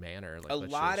weird manner. Like, a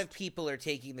lot of people are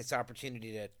taking this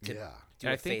opportunity to do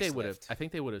and a facelift. I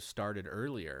think they would have started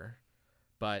earlier,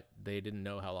 but they didn't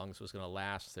know how long this was going to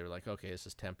last. They were like, okay, this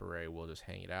is temporary. We'll just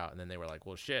hang it out. And then they were like,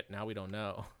 well, shit, now we don't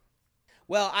know.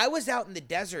 Well, I was out in the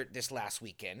desert this last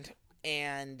weekend,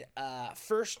 and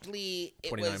firstly, it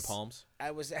 29 was Palms.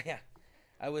 I was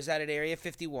out at Area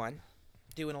 51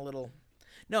 doing a little.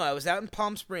 No, I was out in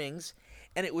Palm Springs,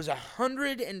 and it was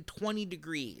 120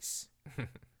 degrees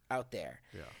out there.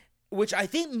 Yeah. Which I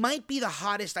think might be the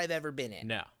hottest I've ever been in.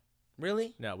 No.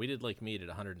 Really? No, we did Lake Mead at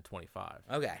 125.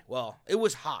 Okay, well, it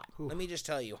was hot. Ooh. Let me just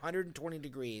tell you, 120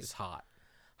 degrees. It's hot.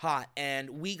 Hot, and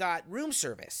we got room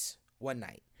service one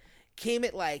night. Came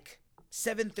at like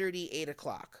 7:30, 8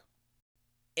 o'clock.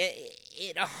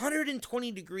 At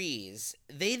 120 degrees,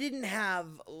 they didn't have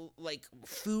like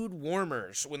food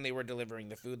warmers when they were delivering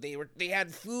the food. They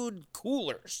had food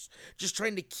coolers, just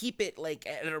trying to keep it like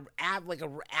at a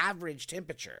average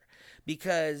temperature.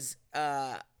 Because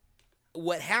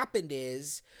what happened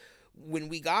is when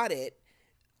we got it,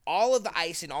 all of the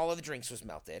ice and all of the drinks was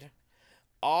melted.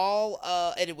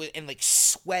 And it was like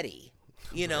sweaty,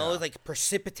 you know, like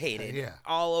precipitated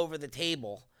all over the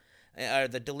table. Or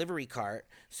the delivery cart.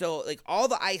 So like all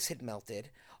the ice had melted.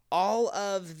 All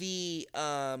of the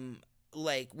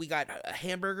we got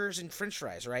hamburgers and French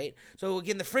fries, right? So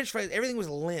again, the French fries, everything was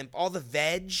limp. All the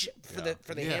veg for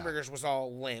the hamburgers was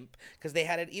all limp because they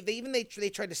had it. They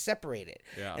tried to separate it,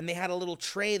 and they had a little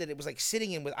tray that it was like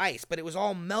sitting in with ice, but it was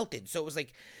all melted. So it was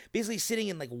like basically sitting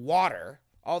in like water.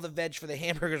 All the veg for the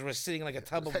hamburgers was sitting like a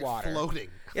tub of water. Floating.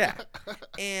 Yeah.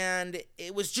 And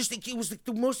it was like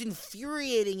the most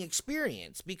infuriating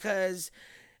experience because,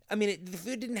 I mean, the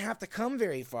food didn't have to come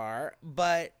very far,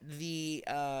 but the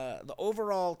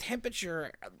overall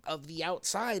temperature of the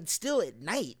outside still at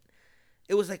night,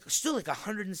 it was still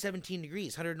 117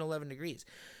 degrees, 111 degrees.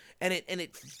 And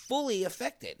it fully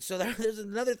affected. So there's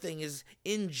another thing is,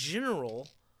 in general,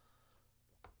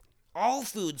 all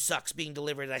food sucks being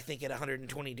delivered, I think, at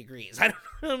 120 degrees. I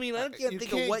can't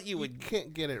think of what you would... You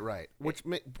can't get it right, which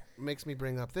makes me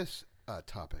bring up this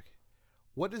topic.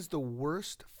 What is the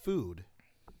worst food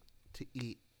to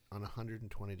eat on a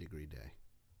 120-degree day?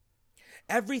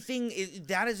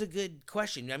 That is a good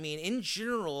question. I mean, in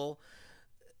general,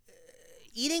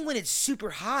 eating when it's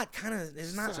super hot kind of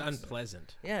is not... It's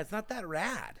unpleasant. Yeah, it's not that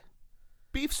rad.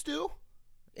 Beef stew?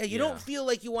 Yeah, you don't feel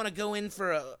like you want to go in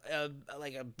for a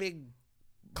big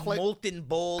molten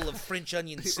bowl of French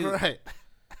onion soup. Right.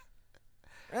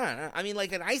 I don't know. I mean,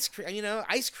 like an ice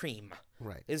cream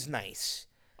right. is nice.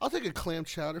 I'll take a clam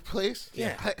chowder place.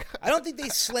 Yeah. I don't think they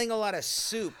sling a lot of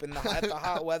soup at the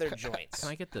hot weather joints. Can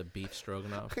I get the beef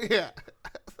stroganoff? Yeah.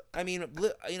 I mean,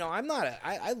 I'm not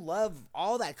I love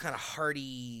all that kind of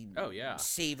hearty,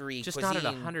 savory just cuisine. Not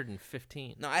at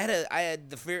 115. No,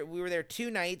 we were there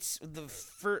 2 nights. The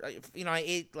first, I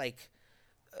ate like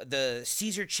the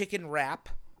Caesar chicken wrap,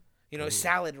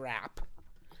 salad wrap,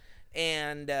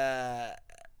 and I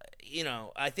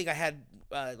think I had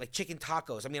like chicken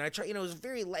tacos. I mean, I tried. It was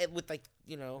very light with like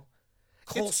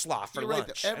coleslaw for you're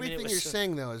lunch. Right, everything you're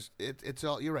saying though is it's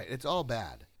all. You're right. It's all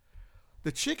bad.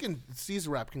 The chicken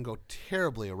Caesar wrap can go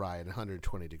terribly awry in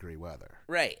 120-degree weather.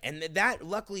 Right, and that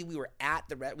luckily we were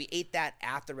at we ate that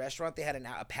at the restaurant. They had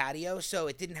a patio, so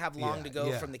it didn't have long to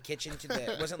go from the kitchen to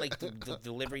the. It wasn't like the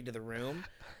delivery to the room.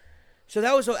 So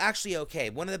that was actually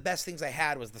okay. One of the best things I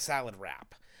had was the salad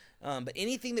wrap. But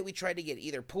anything that we tried to get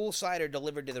either poolside or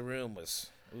delivered to the room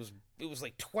was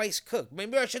like twice cooked.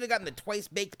 Maybe I should have gotten the twice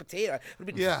baked potato. It would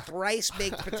have been thrice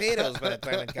baked potatoes by the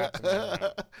time it got to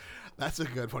me. That's a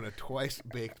good one, a twice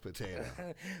baked potato.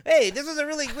 Hey, this is a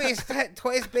really great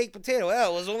twice baked potato.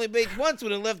 Well, it was only baked once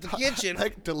when it left the kitchen.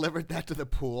 Like delivered that to the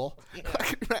pool. Yeah. I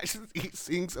can imagine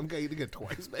seeing some guy eating a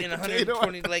twice baked in potato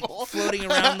 120, like floating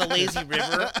around the lazy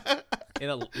river. In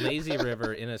a lazy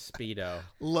river in a Speedo.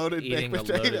 Loaded eating baked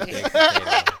a potato. loaded baked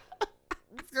potato.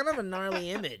 It's kind of a gnarly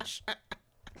image.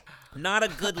 Not a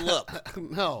good look.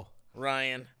 No.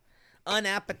 Ryan.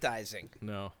 Unappetizing.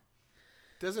 No.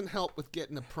 Doesn't help with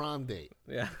getting a prom date.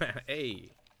 Yeah.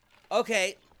 Hey.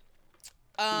 Okay.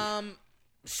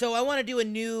 So I want to do a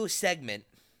new segment.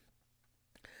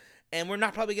 And we're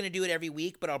not probably going to do it every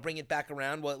week, but I'll bring it back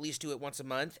around. We'll at least do it once a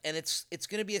month. And it's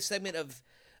going to be a segment of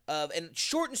and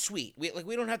short and sweet.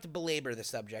 We don't have to belabor the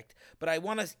subject, but I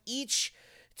want us each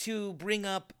to bring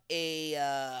up a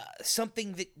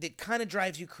something that kind of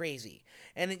drives you crazy.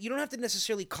 And you don't have to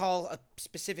necessarily call a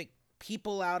specific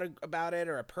people out about it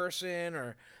or a person,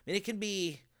 or I mean it can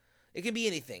be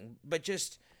anything, but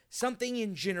just something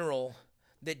in general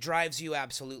that drives you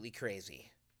absolutely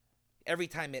crazy every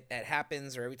time it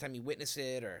happens, or every time you witness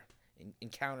it or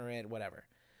encounter it, whatever.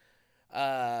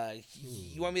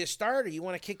 You want me to start, or you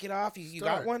want to kick it off? You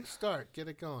got one? Start. Get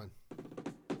it going.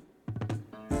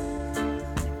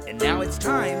 And now it's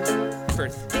time for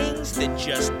things that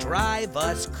just drive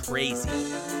us crazy.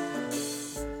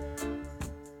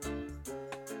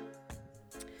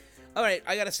 All right,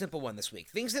 I got a simple one this week.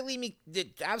 Things that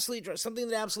something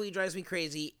that absolutely drives me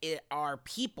crazy are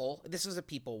people. This is a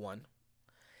people one.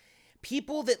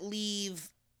 People that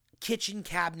leave kitchen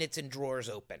cabinets and drawers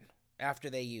open after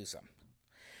they use them.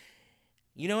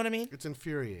 You know what I mean? It's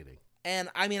infuriating. And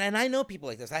I know people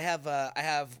like this. I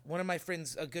have one of my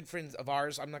friends, a good friend of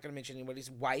ours. I'm not going to mention anybody's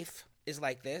wife is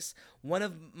like this. One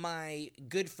of my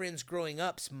good friends growing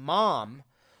up's mom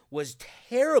was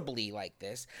terribly like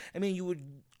this. I mean, you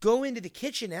would go into the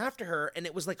kitchen after her, and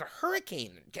it was like a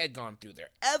hurricane had gone through there.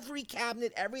 Every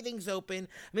cabinet, everything's open.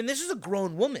 I mean, this is a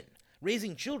grown woman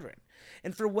raising children.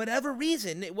 And for whatever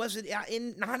reason, it wasn't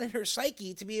not in her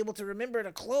psyche to be able to remember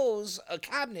to close a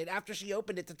cabinet after she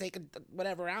opened it to take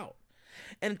whatever out.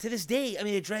 And to this day, I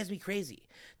mean, it drives me crazy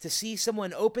to see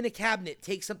someone open a cabinet,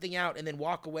 take something out, and then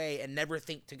walk away and never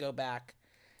think to go back.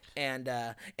 And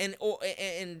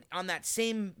on that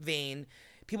same vein,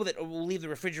 people that will leave the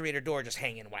refrigerator door just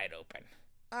hanging wide open.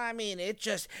 I mean,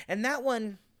 and that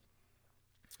one,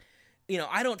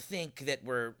 I don't think that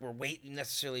we're waiting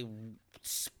necessarily.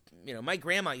 My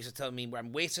grandma used to tell me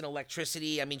I'm wasting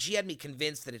electricity. I mean, she had me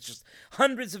convinced that it's just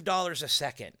hundreds of dollars a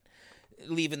second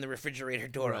leaving the refrigerator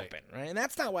door open, right? And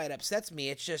that's not why it upsets me.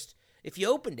 It's just, if you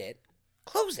opened it,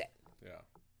 close it.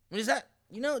 Yeah. Is that,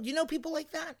 you know people like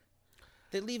that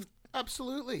leave?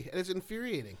 Absolutely. And it's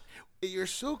infuriating. You're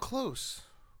so close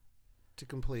to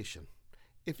completion.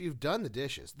 If you've done the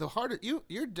dishes,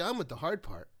 you're done with the hard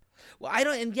part. Well, I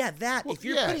don't, and yeah, that, if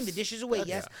you're putting the dishes away,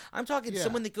 yes. Yeah. I'm talking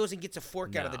someone that goes and gets a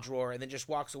fork out of the drawer and then just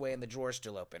walks away and the drawer's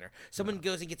still open. Or someone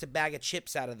goes and gets a bag of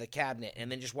chips out of the cabinet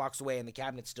and then just walks away and the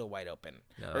cabinet's still wide open.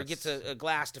 No, or gets a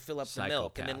glass to fill up the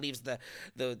milk and then leaves the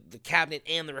cabinet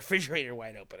and the refrigerator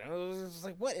wide open. I was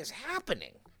like, what is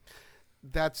happening?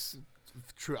 That's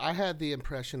true. I had the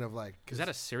impression of like... Is that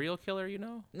a serial killer,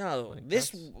 No,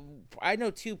 I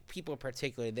know two people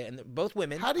particularly, and both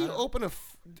women. How do you open a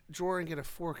drawer and get a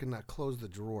fork and not close the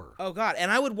drawer? Oh, God.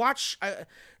 And I would watch...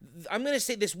 I'm going to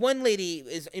say this one lady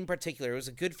is in particular. It was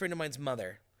a good friend of mine's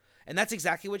mother. And that's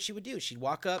exactly what she would do. She'd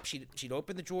walk up, she'd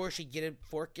open the drawer, she'd get a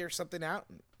fork or something out,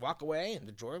 and walk away, and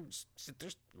the drawer would just sit there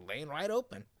laying right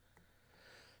open.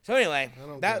 So anyway,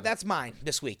 that's mine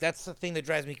this week. That's the thing that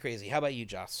drives me crazy. How about you,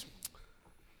 Joss?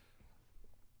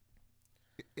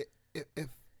 If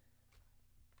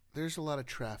there's a lot of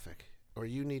traffic or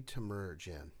you need to merge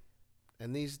in,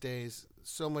 and these days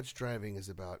so much driving is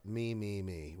about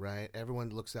me, right?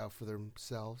 Everyone looks out for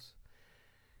themselves.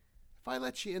 If I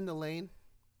let you in the lane,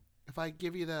 if I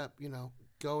give you the,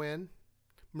 go in,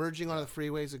 merging on the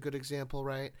freeway is a good example,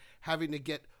 right? Having to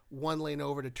get one lane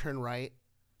over to turn right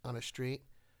on a street.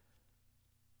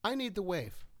 I need the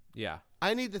wave. Yeah.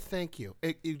 I need to thank you.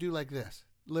 You do like this,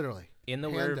 literally. In the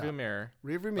Hand rearview up. mirror.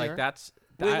 Rearview mirror. Like that's.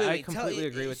 I completely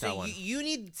agree with that one. You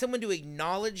need someone to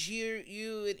acknowledge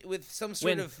you with some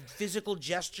sort of physical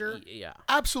gesture? Yeah.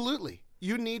 Absolutely.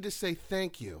 You need to say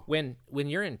thank you. When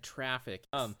you're in traffic,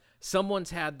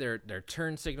 someone's had their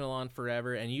turn signal on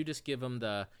forever, and you just give them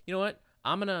the, you know what?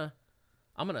 I'm gonna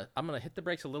hit the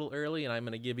brakes a little early, and I'm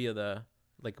gonna give you the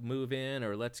move in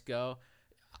or let's go.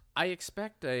 I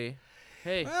expect a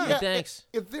hey, thanks.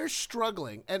 If they're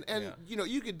struggling, and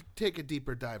you could take a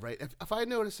deeper dive, right? If I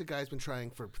notice a guy's been trying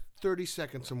for 30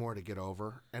 seconds or more to get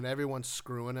over, and everyone's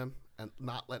screwing him and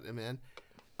not letting him in,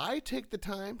 I take the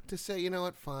time to say, you know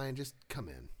what, fine, just come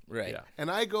in. Right. Yeah. And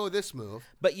I go this move.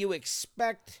 But you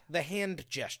expect the hand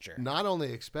gesture. Not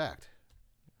only expect,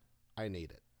 I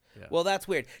need it. Yeah. Well, that's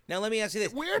weird. Now let me ask you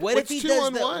this: Weird? What if It's he 2 does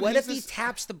on the? 1. What He's if he just-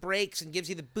 taps the brakes and gives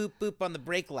you the boop boop on the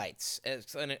brake lights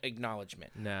as an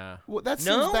acknowledgement? Nah. Well, that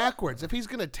No? seems backwards. If he's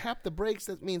going to tap the brakes,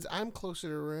 that means I'm closer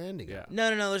to rear-ending Yeah. him.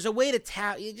 No. There's a way to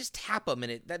tap. You just tap them,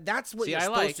 and that's what See, you're I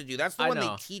supposed like- to do. That's the I one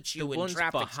know. they teach you the in ones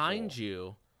traffic behind school.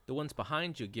 you. The ones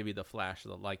behind you give you the flash.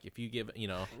 Like if you give, they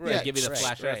Right, give you the right,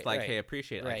 flash. right, That's like, right, hey,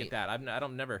 appreciate it. I right. get that. I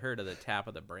don't never heard of the tap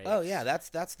of the brakes. Oh yeah, that's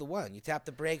the one. You tap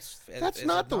the brakes. That's as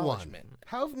not the one. acknowledgement.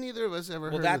 How have neither of us ever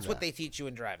Well, heard that's of what that? they teach you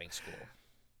in driving school.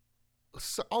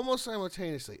 So, almost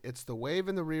simultaneously, it's the wave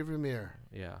in the rearview mirror.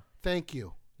 Yeah. Thank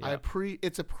you. Yeah.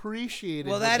 It's appreciated.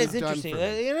 Well, what that is you've done interesting. for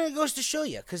me. It goes to show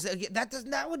you, because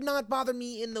that would not bother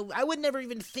me I would never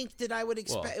even think that I would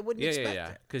expect. Well, I wouldn't expect yeah.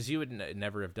 it. Because you would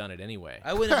never have done it anyway.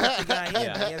 I wouldn't have put the guy in.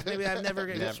 Yeah. Yes, maybe I've never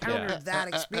encountered that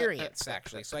experience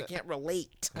actually, so I can't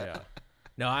relate. Yeah.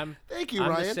 No, I'm. Thank you, I'm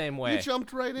Ryan. the same way. You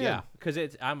jumped right in. Yeah, because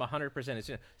I'm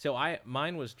 100%. So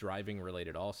mine was driving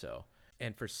related also,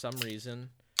 and for some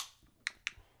reason,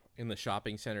 in the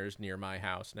shopping centers near my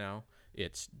house now,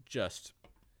 it's just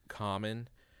common.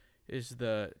 Is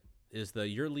the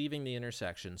you're leaving the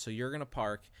intersection, so you're gonna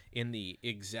park in the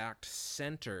exact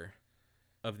center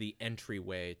of the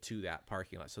entryway to that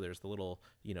parking lot. So there's the little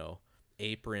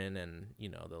apron and the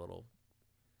little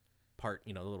part,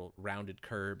 the little rounded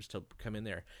curbs to come in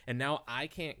there. And now I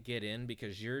can't get in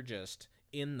because you're just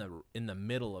in the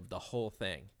middle of the whole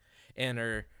thing, and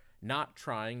are not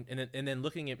trying, and then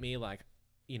looking at me like,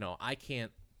 I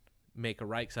can't make a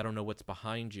right because I don't know what's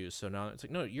behind you. So now it's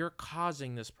like, no, you're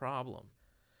causing this problem.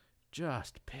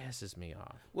 Just pisses me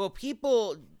off. Well,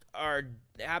 people are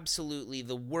absolutely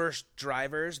the worst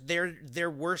drivers. They're their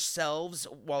worst selves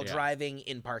while driving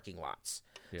in parking lots.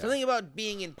 Yeah. Something about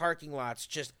being in parking lots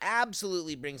just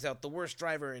absolutely brings out the worst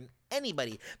driver in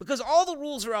anybody, because all the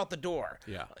rules are out the door.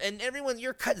 Yeah. And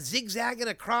you're zigzagging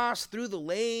across through the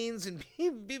lanes, and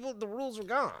people, the rules are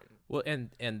gone. Well, and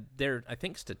they're, I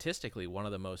think, statistically one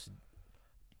of the most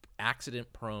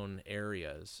accident-prone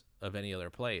areas of any other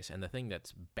place. And the thing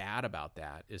that's bad about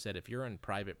that is that if you're in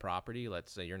private property,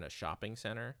 let's say you're in a shopping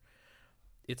center,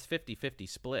 it's 50-50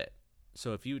 split.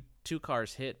 So if two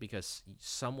cars hit because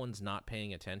someone's not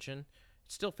paying attention,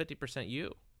 it's still 50%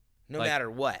 you. No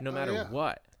matter what. No matter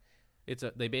what.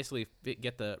 They basically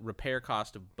get the repair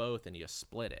cost of both, and you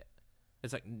split it.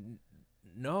 It's like,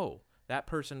 no, that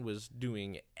person was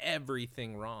doing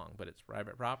everything wrong, but it's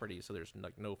private property, so there's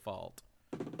no fault.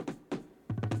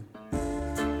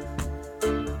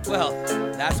 Well,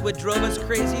 that's what drove us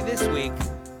crazy this week.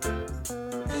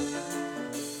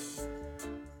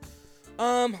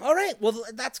 All right. Well,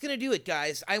 that's going to do it,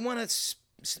 guys. I want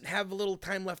to have a little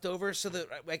time left over so that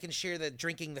I can share the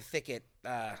Drinking the Thicket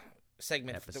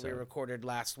segment Episode. that we recorded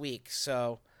last week.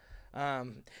 So,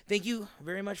 thank you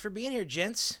very much for being here,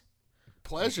 gents.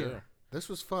 Pleasure. This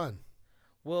was fun.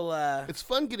 Well, It's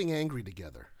fun getting angry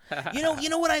together. you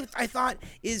know what I thought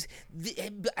is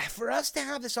for us to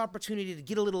have this opportunity to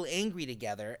get a little angry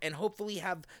together, and hopefully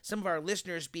have some of our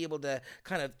listeners be able to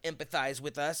kind of empathize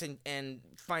with us and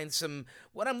find some.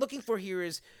 What I'm looking for here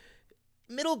is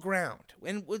middle ground.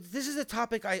 And this is a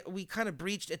topic we kind of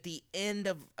breached at the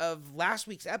end of last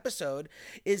week's episode,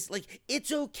 is like,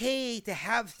 it's okay to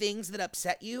have things that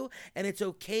upset you, and it's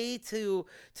okay to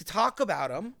talk about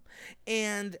them,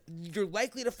 and you're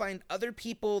likely to find other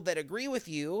people that agree with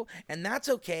you, and that's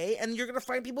okay, and you're going to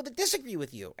find people that disagree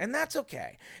with you, and that's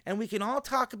okay. And we can all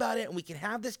talk about it, and we can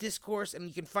have this discourse, and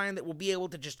you can find that we'll be able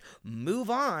to just move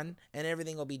on, and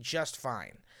everything will be just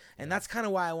fine. And that's kind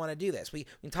of why I want to do this. We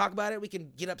can talk about it, we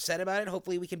can get upset about it,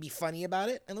 hopefully we can be funny about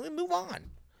it, and then we move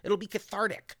on. It'll be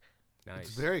cathartic. Nice.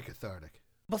 It's very cathartic.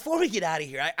 Before we get out of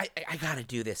here, I got to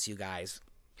do this, you guys.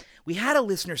 We had a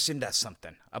listener send us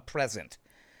something, a present.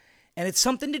 And it's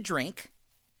something to drink.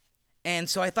 And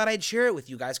so I thought I'd share it with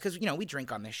you guys because, we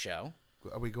drink on this show.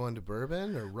 Are we going to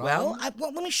bourbon or rum?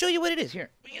 Well, let me show you what it is.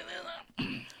 Here.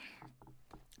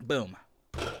 Boom.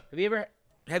 Have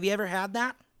you ever had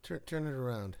that? Turn it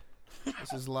around.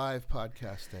 This is live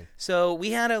podcasting. So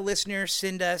we had a listener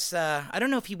send us. I don't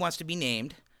know if he wants to be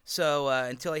named. So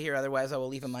until I hear otherwise, I will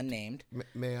leave him unnamed.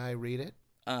 May I read it?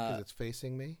 Because it's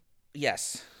facing me.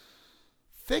 Yes.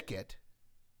 Thicket.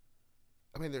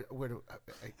 I mean, it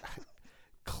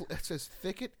says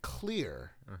thicket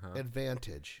clear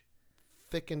advantage.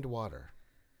 Thickened water.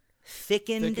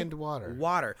 Thickened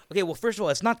water. Okay, well, first of all,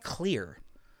 it's not clear.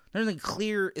 There's nothing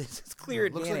clear. It's clear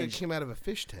It looks advantage. like it came out of a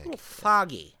fish tank. A little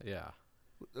foggy. Yeah.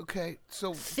 Okay,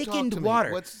 so Thickened talk to me.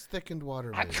 water. What's thickened water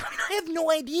mean? I have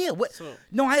no idea. What?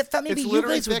 No, I thought maybe It's you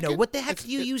literally guys would know. thickened? What the heck do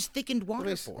you use thickened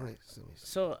water for? Let me see.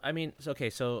 So I mean, okay.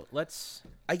 So let's.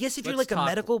 I guess if you're Let's like a talk-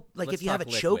 medical, like let's if you have a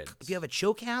talk choke, liquids. if you have a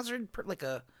choke hazard, like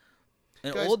an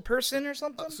Guys, old person or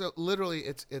something. So literally,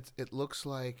 it looks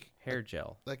like hair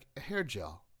gel. hair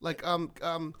gel, like A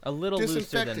little looser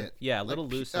disinfectant. than a little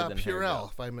like, looser than hair Purell. gel.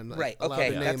 If I'm in, Right. allowed Okay.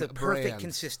 to That's name a perfect brands.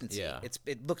 consistency. Yeah.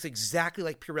 It looks exactly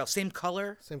like Purell. Same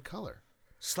color, Same color.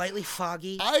 slightly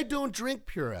foggy. I don't drink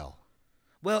Purell.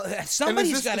 Well, And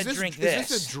somebody's got to drink this.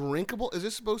 Is this a drinkable? Is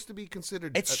this supposed to be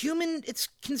considered? It's human. It's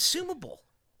consumable.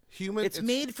 human. It's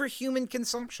made for human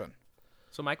consumption.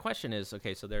 So my question is,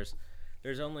 okay, so there's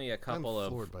only a couple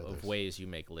floored by of this. ways you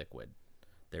make liquid.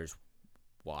 There's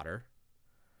water,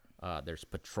 there's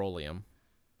petroleum,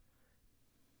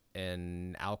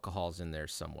 and alcohol's in there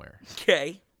somewhere.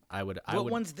 Okay. What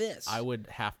one's this? I would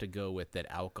have to go with that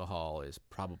alcohol is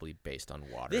probably based on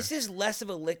water. This is less of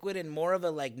a liquid and more of a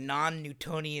like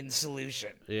non-Newtonian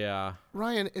solution. Yeah.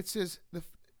 Ryan, it says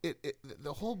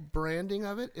the whole branding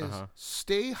of it is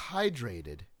stay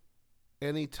hydrated,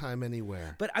 anytime,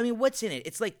 anywhere. But I mean, what's in it?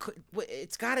 It's like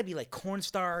it's got to be like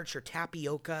cornstarch or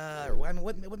tapioca or I mean,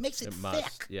 what makes it thick?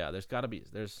 Must. Yeah, there's got to be.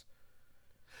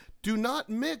 Do not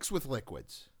mix with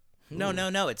liquids.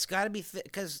 No. It's got to be thick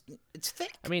because it's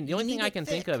thick. I mean, the You only thing need I it can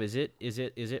think thick. of is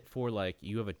it for like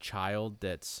you have a child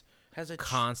that's Has a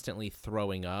constantly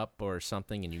throwing up or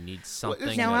something, and you need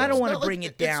something. Now I don't want to not like bring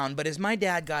it it's- down, but as my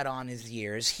dad got on his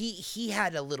years, he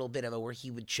had a little bit of where he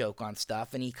would choke on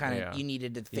stuff, and he kind of Yeah. you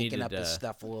needed to You thicken needed, up his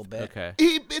stuff a little bit. Okay.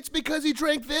 It's because he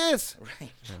drank this.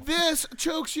 Right. This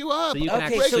chokes you up. So you Okay,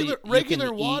 can so actually, regular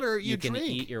you can water eat, you can drink.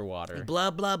 eat your water.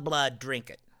 Blah blah blah. Drink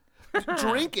it.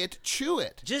 Drink it, chew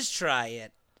it. Just try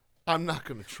it. I'm not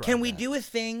going to try. Can we that. do a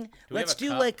thing? we Let's have a do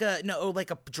cup?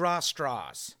 like a draw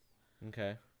straws.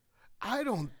 Okay. I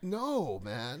don't know,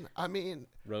 man. I mean,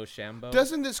 Rochambeau.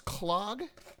 doesn't this clog?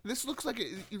 This looks like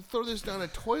you throw this down a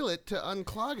toilet to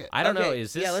unclog it. I don't know. Okay,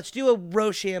 Is this? yeah, let's do a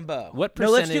Rochambeau. What No,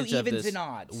 let's percentage do of evens this? and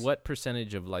odds. What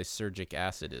percentage of lysergic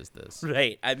acid is this?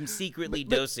 Right. I'm secretly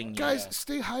dosing you. Guys,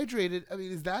 stay hydrated. I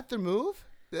mean, is that their move?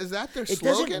 Is that their It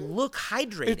slogan? doesn't look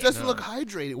hydrated. It doesn't look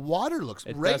hydrated. Water looks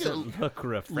It regular. doesn't look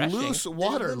refreshing. Loose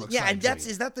water looks. Yeah, and hydrated.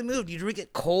 is that the move? Do you drink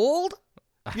it cold?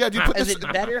 Yeah, do you put Is this?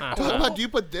 it better? Talk about, do you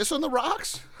put this on the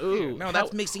rocks? Ooh, No, how-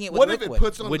 that's mixing it with What liquid. if it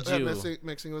puts on Would you-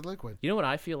 mixing with liquid? You know what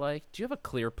I feel like? Do you have a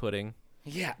clear pudding?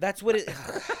 Yeah, that's what it.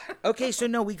 Okay, so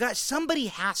no, somebody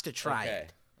has to try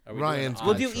it. Are we Ryan's doing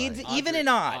We'll odds? do Odds even and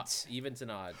odds. Evens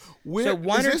and odds. Where, So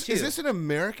one is or this, two? Is this an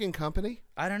American company?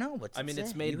 I don't know what's. I mean,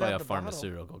 it's say? made You by have a the bottle.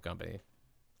 pharmaceutical company.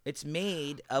 It's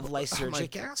made of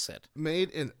lysergic God. acid. Made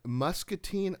in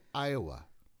Muscatine, Iowa.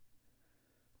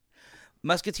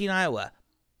 Muscatine, Iowa,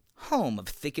 home of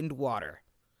thickened water.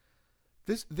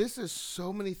 This is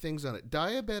so many things on it.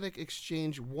 Diabetic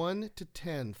exchange 1 to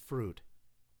 10 fruit.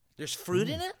 There's fruit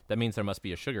in it. That means there must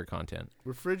be a sugar content.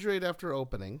 Refrigerate after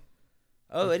opening.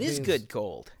 Oh, Which it is means- good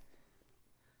cold.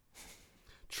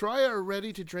 Try our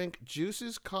ready-to-drink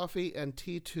juices, coffee, and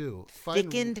tea too.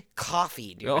 Thickened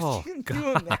coffee, dude. Oh, Can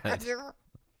you imagine?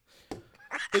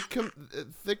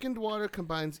 Thickened water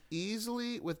combines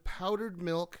easily with powdered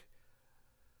milk,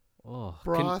 Oh,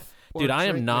 broth. or dude, I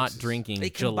am drink not mixes. drinking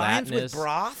It combines gelatinous. with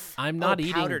broth. I'm not Oh,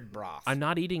 eating powdered broth. I'm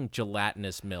not eating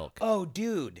gelatinous milk. Oh,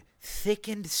 dude,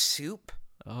 thickened soup.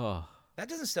 Oh, That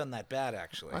doesn't sound that bad,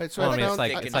 actually. All right, so well, I I mean, found- it's like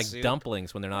thickened it's like soup.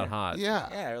 dumplings when they're not hot. Yeah.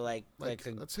 Yeah, or like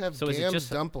Let's have So is it Gam's just-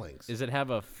 dumplings. Does it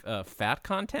have a fat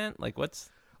content? Like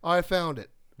what's? Oh, I found it.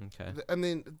 Okay. I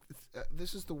mean,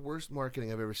 this is the worst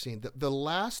marketing I've ever seen. The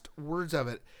last words of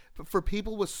it for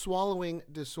people with swallowing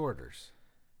disorders.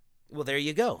 well, there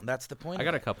you go. That's the point. I of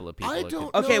got a it. couple of people. I that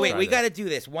don't could Okay, No. wait. try We this. got to do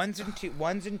this. Ones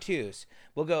and twos.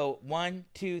 We'll go 1,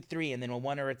 2, 3, and then a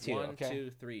 1 or a 2. 1, okay.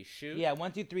 2, 3, shoot. Yeah,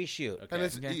 1, 2, 3, shoot. Okay. And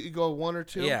it's, Okay. you go 1 or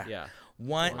 2? Yeah. Yeah.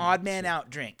 One odd man out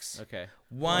drinks. Okay.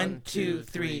 1, 2,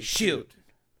 3, shoot.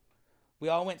 We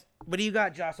all went. What do you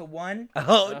got, Joss? A 1?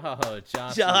 Oh,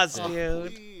 Joss. Joss, is-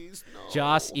 dude. Please, no.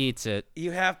 Joss eats it.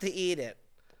 You have to eat it.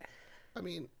 I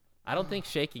mean, I don't think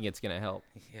shaking it's gonna help.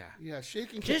 yeah,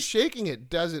 shaking it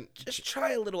doesn't. Just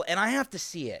try a little, and I have to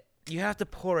see it. You have to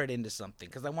pour it into something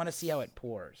because I want to see how it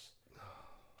pours.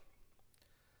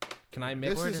 Can I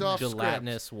mix This is off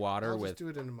gelatinous script. water I'll with just do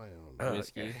it into my own.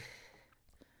 whiskey?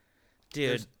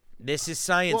 Dude, this is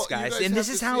science, Well, you guys. guys And this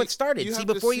have is to how see- it started. you See, have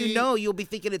to before see- you know, you'll be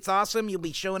thinking it's awesome. You'll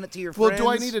be showing it to your Well, friends. do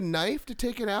I need a knife to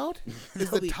take it out? Is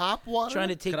They'll the be top water? trying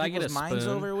to take Could I get people's a minds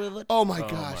spoon? over with it? Oh my Oh,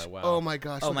 gosh! my, wow. Oh my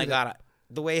gosh! Oh look my at god.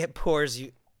 The way it pours,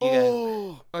 you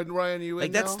Oh, and Ryan, you like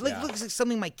in that's now? like looks like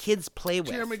something my kids play with.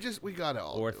 Jeremy, we gotta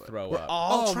all Or do it. throw We're up.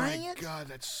 all Oh trying my it. god,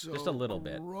 that's so Just a little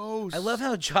bit. gross. I love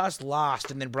how Joss lost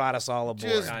and then brought us all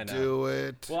aboard. Just I know. do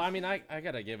it. Well, I mean, I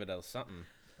gotta give it a something.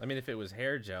 I mean, if it was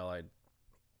hair gel, I'd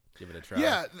give it a try.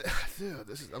 Yeah, dude,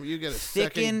 this is. I mean, you get a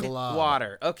second Thickened glob.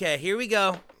 water. Okay, here we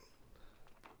go.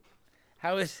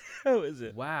 How is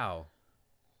it? Wow.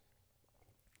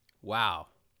 Wow.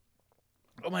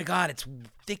 Oh my god, it's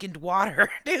thickened water,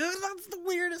 dude. That's the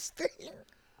weirdest thing.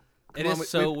 It Come on, is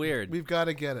so we- weird. We've got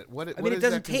to get it. What? I what mean, it is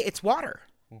doesn't that taste. It's water.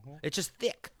 It's just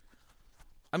thick.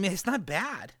 I mean, it's not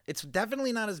bad. It's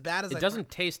definitely not as bad as It doesn't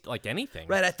taste like anything.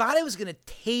 Right, I thought it was gonna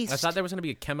taste. I thought there was gonna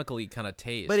be a chemically kind of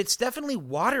taste. but it's definitely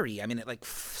watery. I mean, it like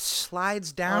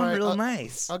slides down All right, real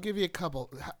nice. I'll give you a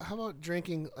couple. How about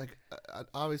drinking like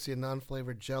obviously a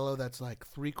non-flavored Jello that's like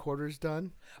 3/4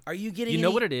 done? Are you getting? you know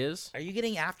any- what it is? Are you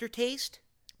getting aftertaste?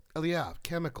 Oh yeah,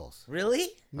 chemicals. Really?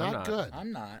 Not not. good.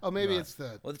 I'm not. Oh, maybe not. it's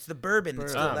the. Well, it's the bourbon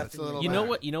that's still Bourbon, left it's in a little you. You know back.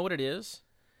 what? You know what it is?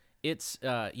 It's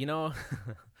you know,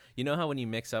 you know how when you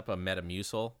mix up a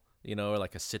Metamucil, you know, or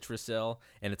like a Citrusel,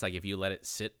 and it's like if you let it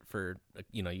sit for,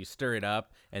 you know, you stir it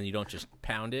up and you don't just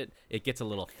pound it, it gets a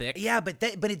little thick. Yeah, but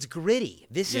it's gritty.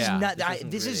 This is Yeah, not. this isn't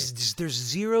This is there's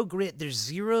zero grit. There's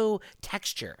zero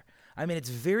texture. I mean, it's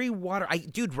very water.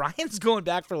 Dude, Ryan's going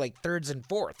back for like thirds and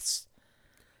fourths.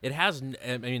 It has.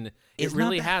 I mean, it It's not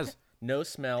really bad. has no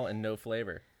smell and no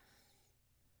flavor.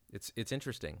 It's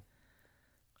interesting.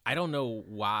 I don't know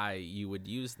why you would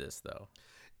use this though.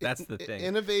 That's the thing.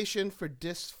 Innovation for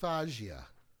dysphagia.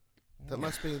 That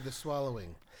must be the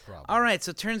swallowing problem. All right, so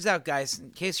it turns out, guys,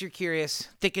 in case you're curious,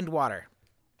 thickened water,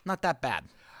 not that bad.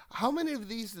 How many of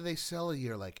these do they sell a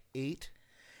year? Like 8?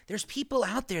 There's people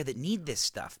out there that need this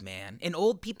stuff, man. In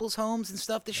old people's homes and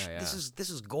stuff. This Yeah, this yeah.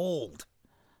 is gold.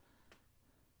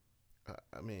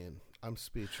 I mean, I'm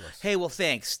speechless. Hey, well,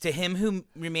 thanks to him who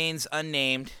remains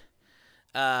unnamed.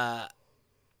 I'm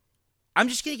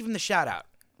just gonna give him the shout out,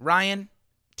 Ryan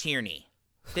Tierney.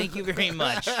 Thank you very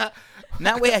much. And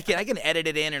that way I can edit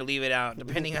it in or leave it out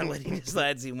depending on what he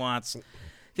decides he wants.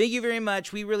 Thank you very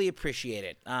much. We really appreciate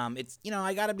it. It's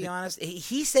I gotta be honest.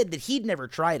 He said that he'd never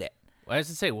tried it. I was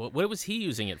to say, what was he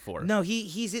using it for? No,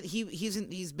 he's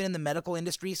been in the medical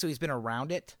industry, so he's been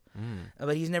around it,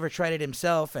 but he's never tried it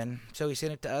himself, and so he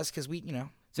sent it to us because we So we in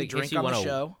case drink you on the wanna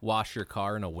show. wash your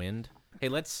car in a wind. Hey,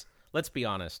 let's be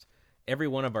honest. Every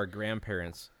one of our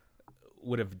grandparents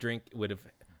would have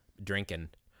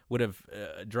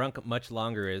drunk much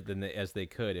longer as they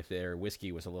could if their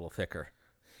whiskey was a little thicker.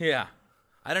 Yeah,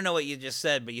 I don't know what you just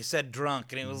said, but you said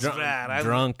drunk, and it was bad.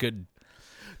 Drunken.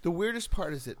 The weirdest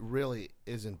part is it really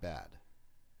isn't bad.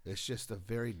 It's just a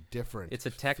very different. It's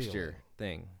a texture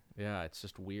feeling. thing. Yeah, it's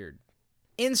just weird.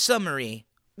 In summary,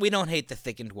 we don't hate the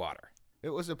thickened water. It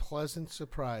was a pleasant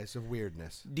surprise of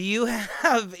weirdness. Do you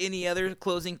have any other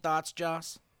closing thoughts,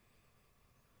 Joss?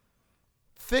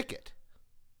 Thicket.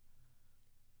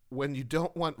 When you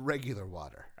don't want regular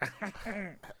water.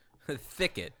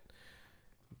 Thicket,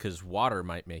 because water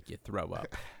might make you throw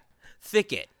up.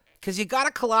 Thicket, because you got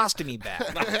a colostomy bag.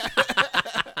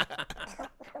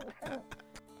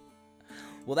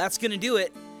 Well, that's going to do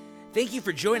it. Thank you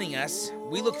for joining us.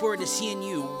 We look forward to seeing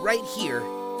you right here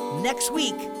next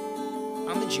week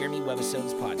on the Jeremy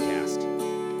Webbisodes podcast.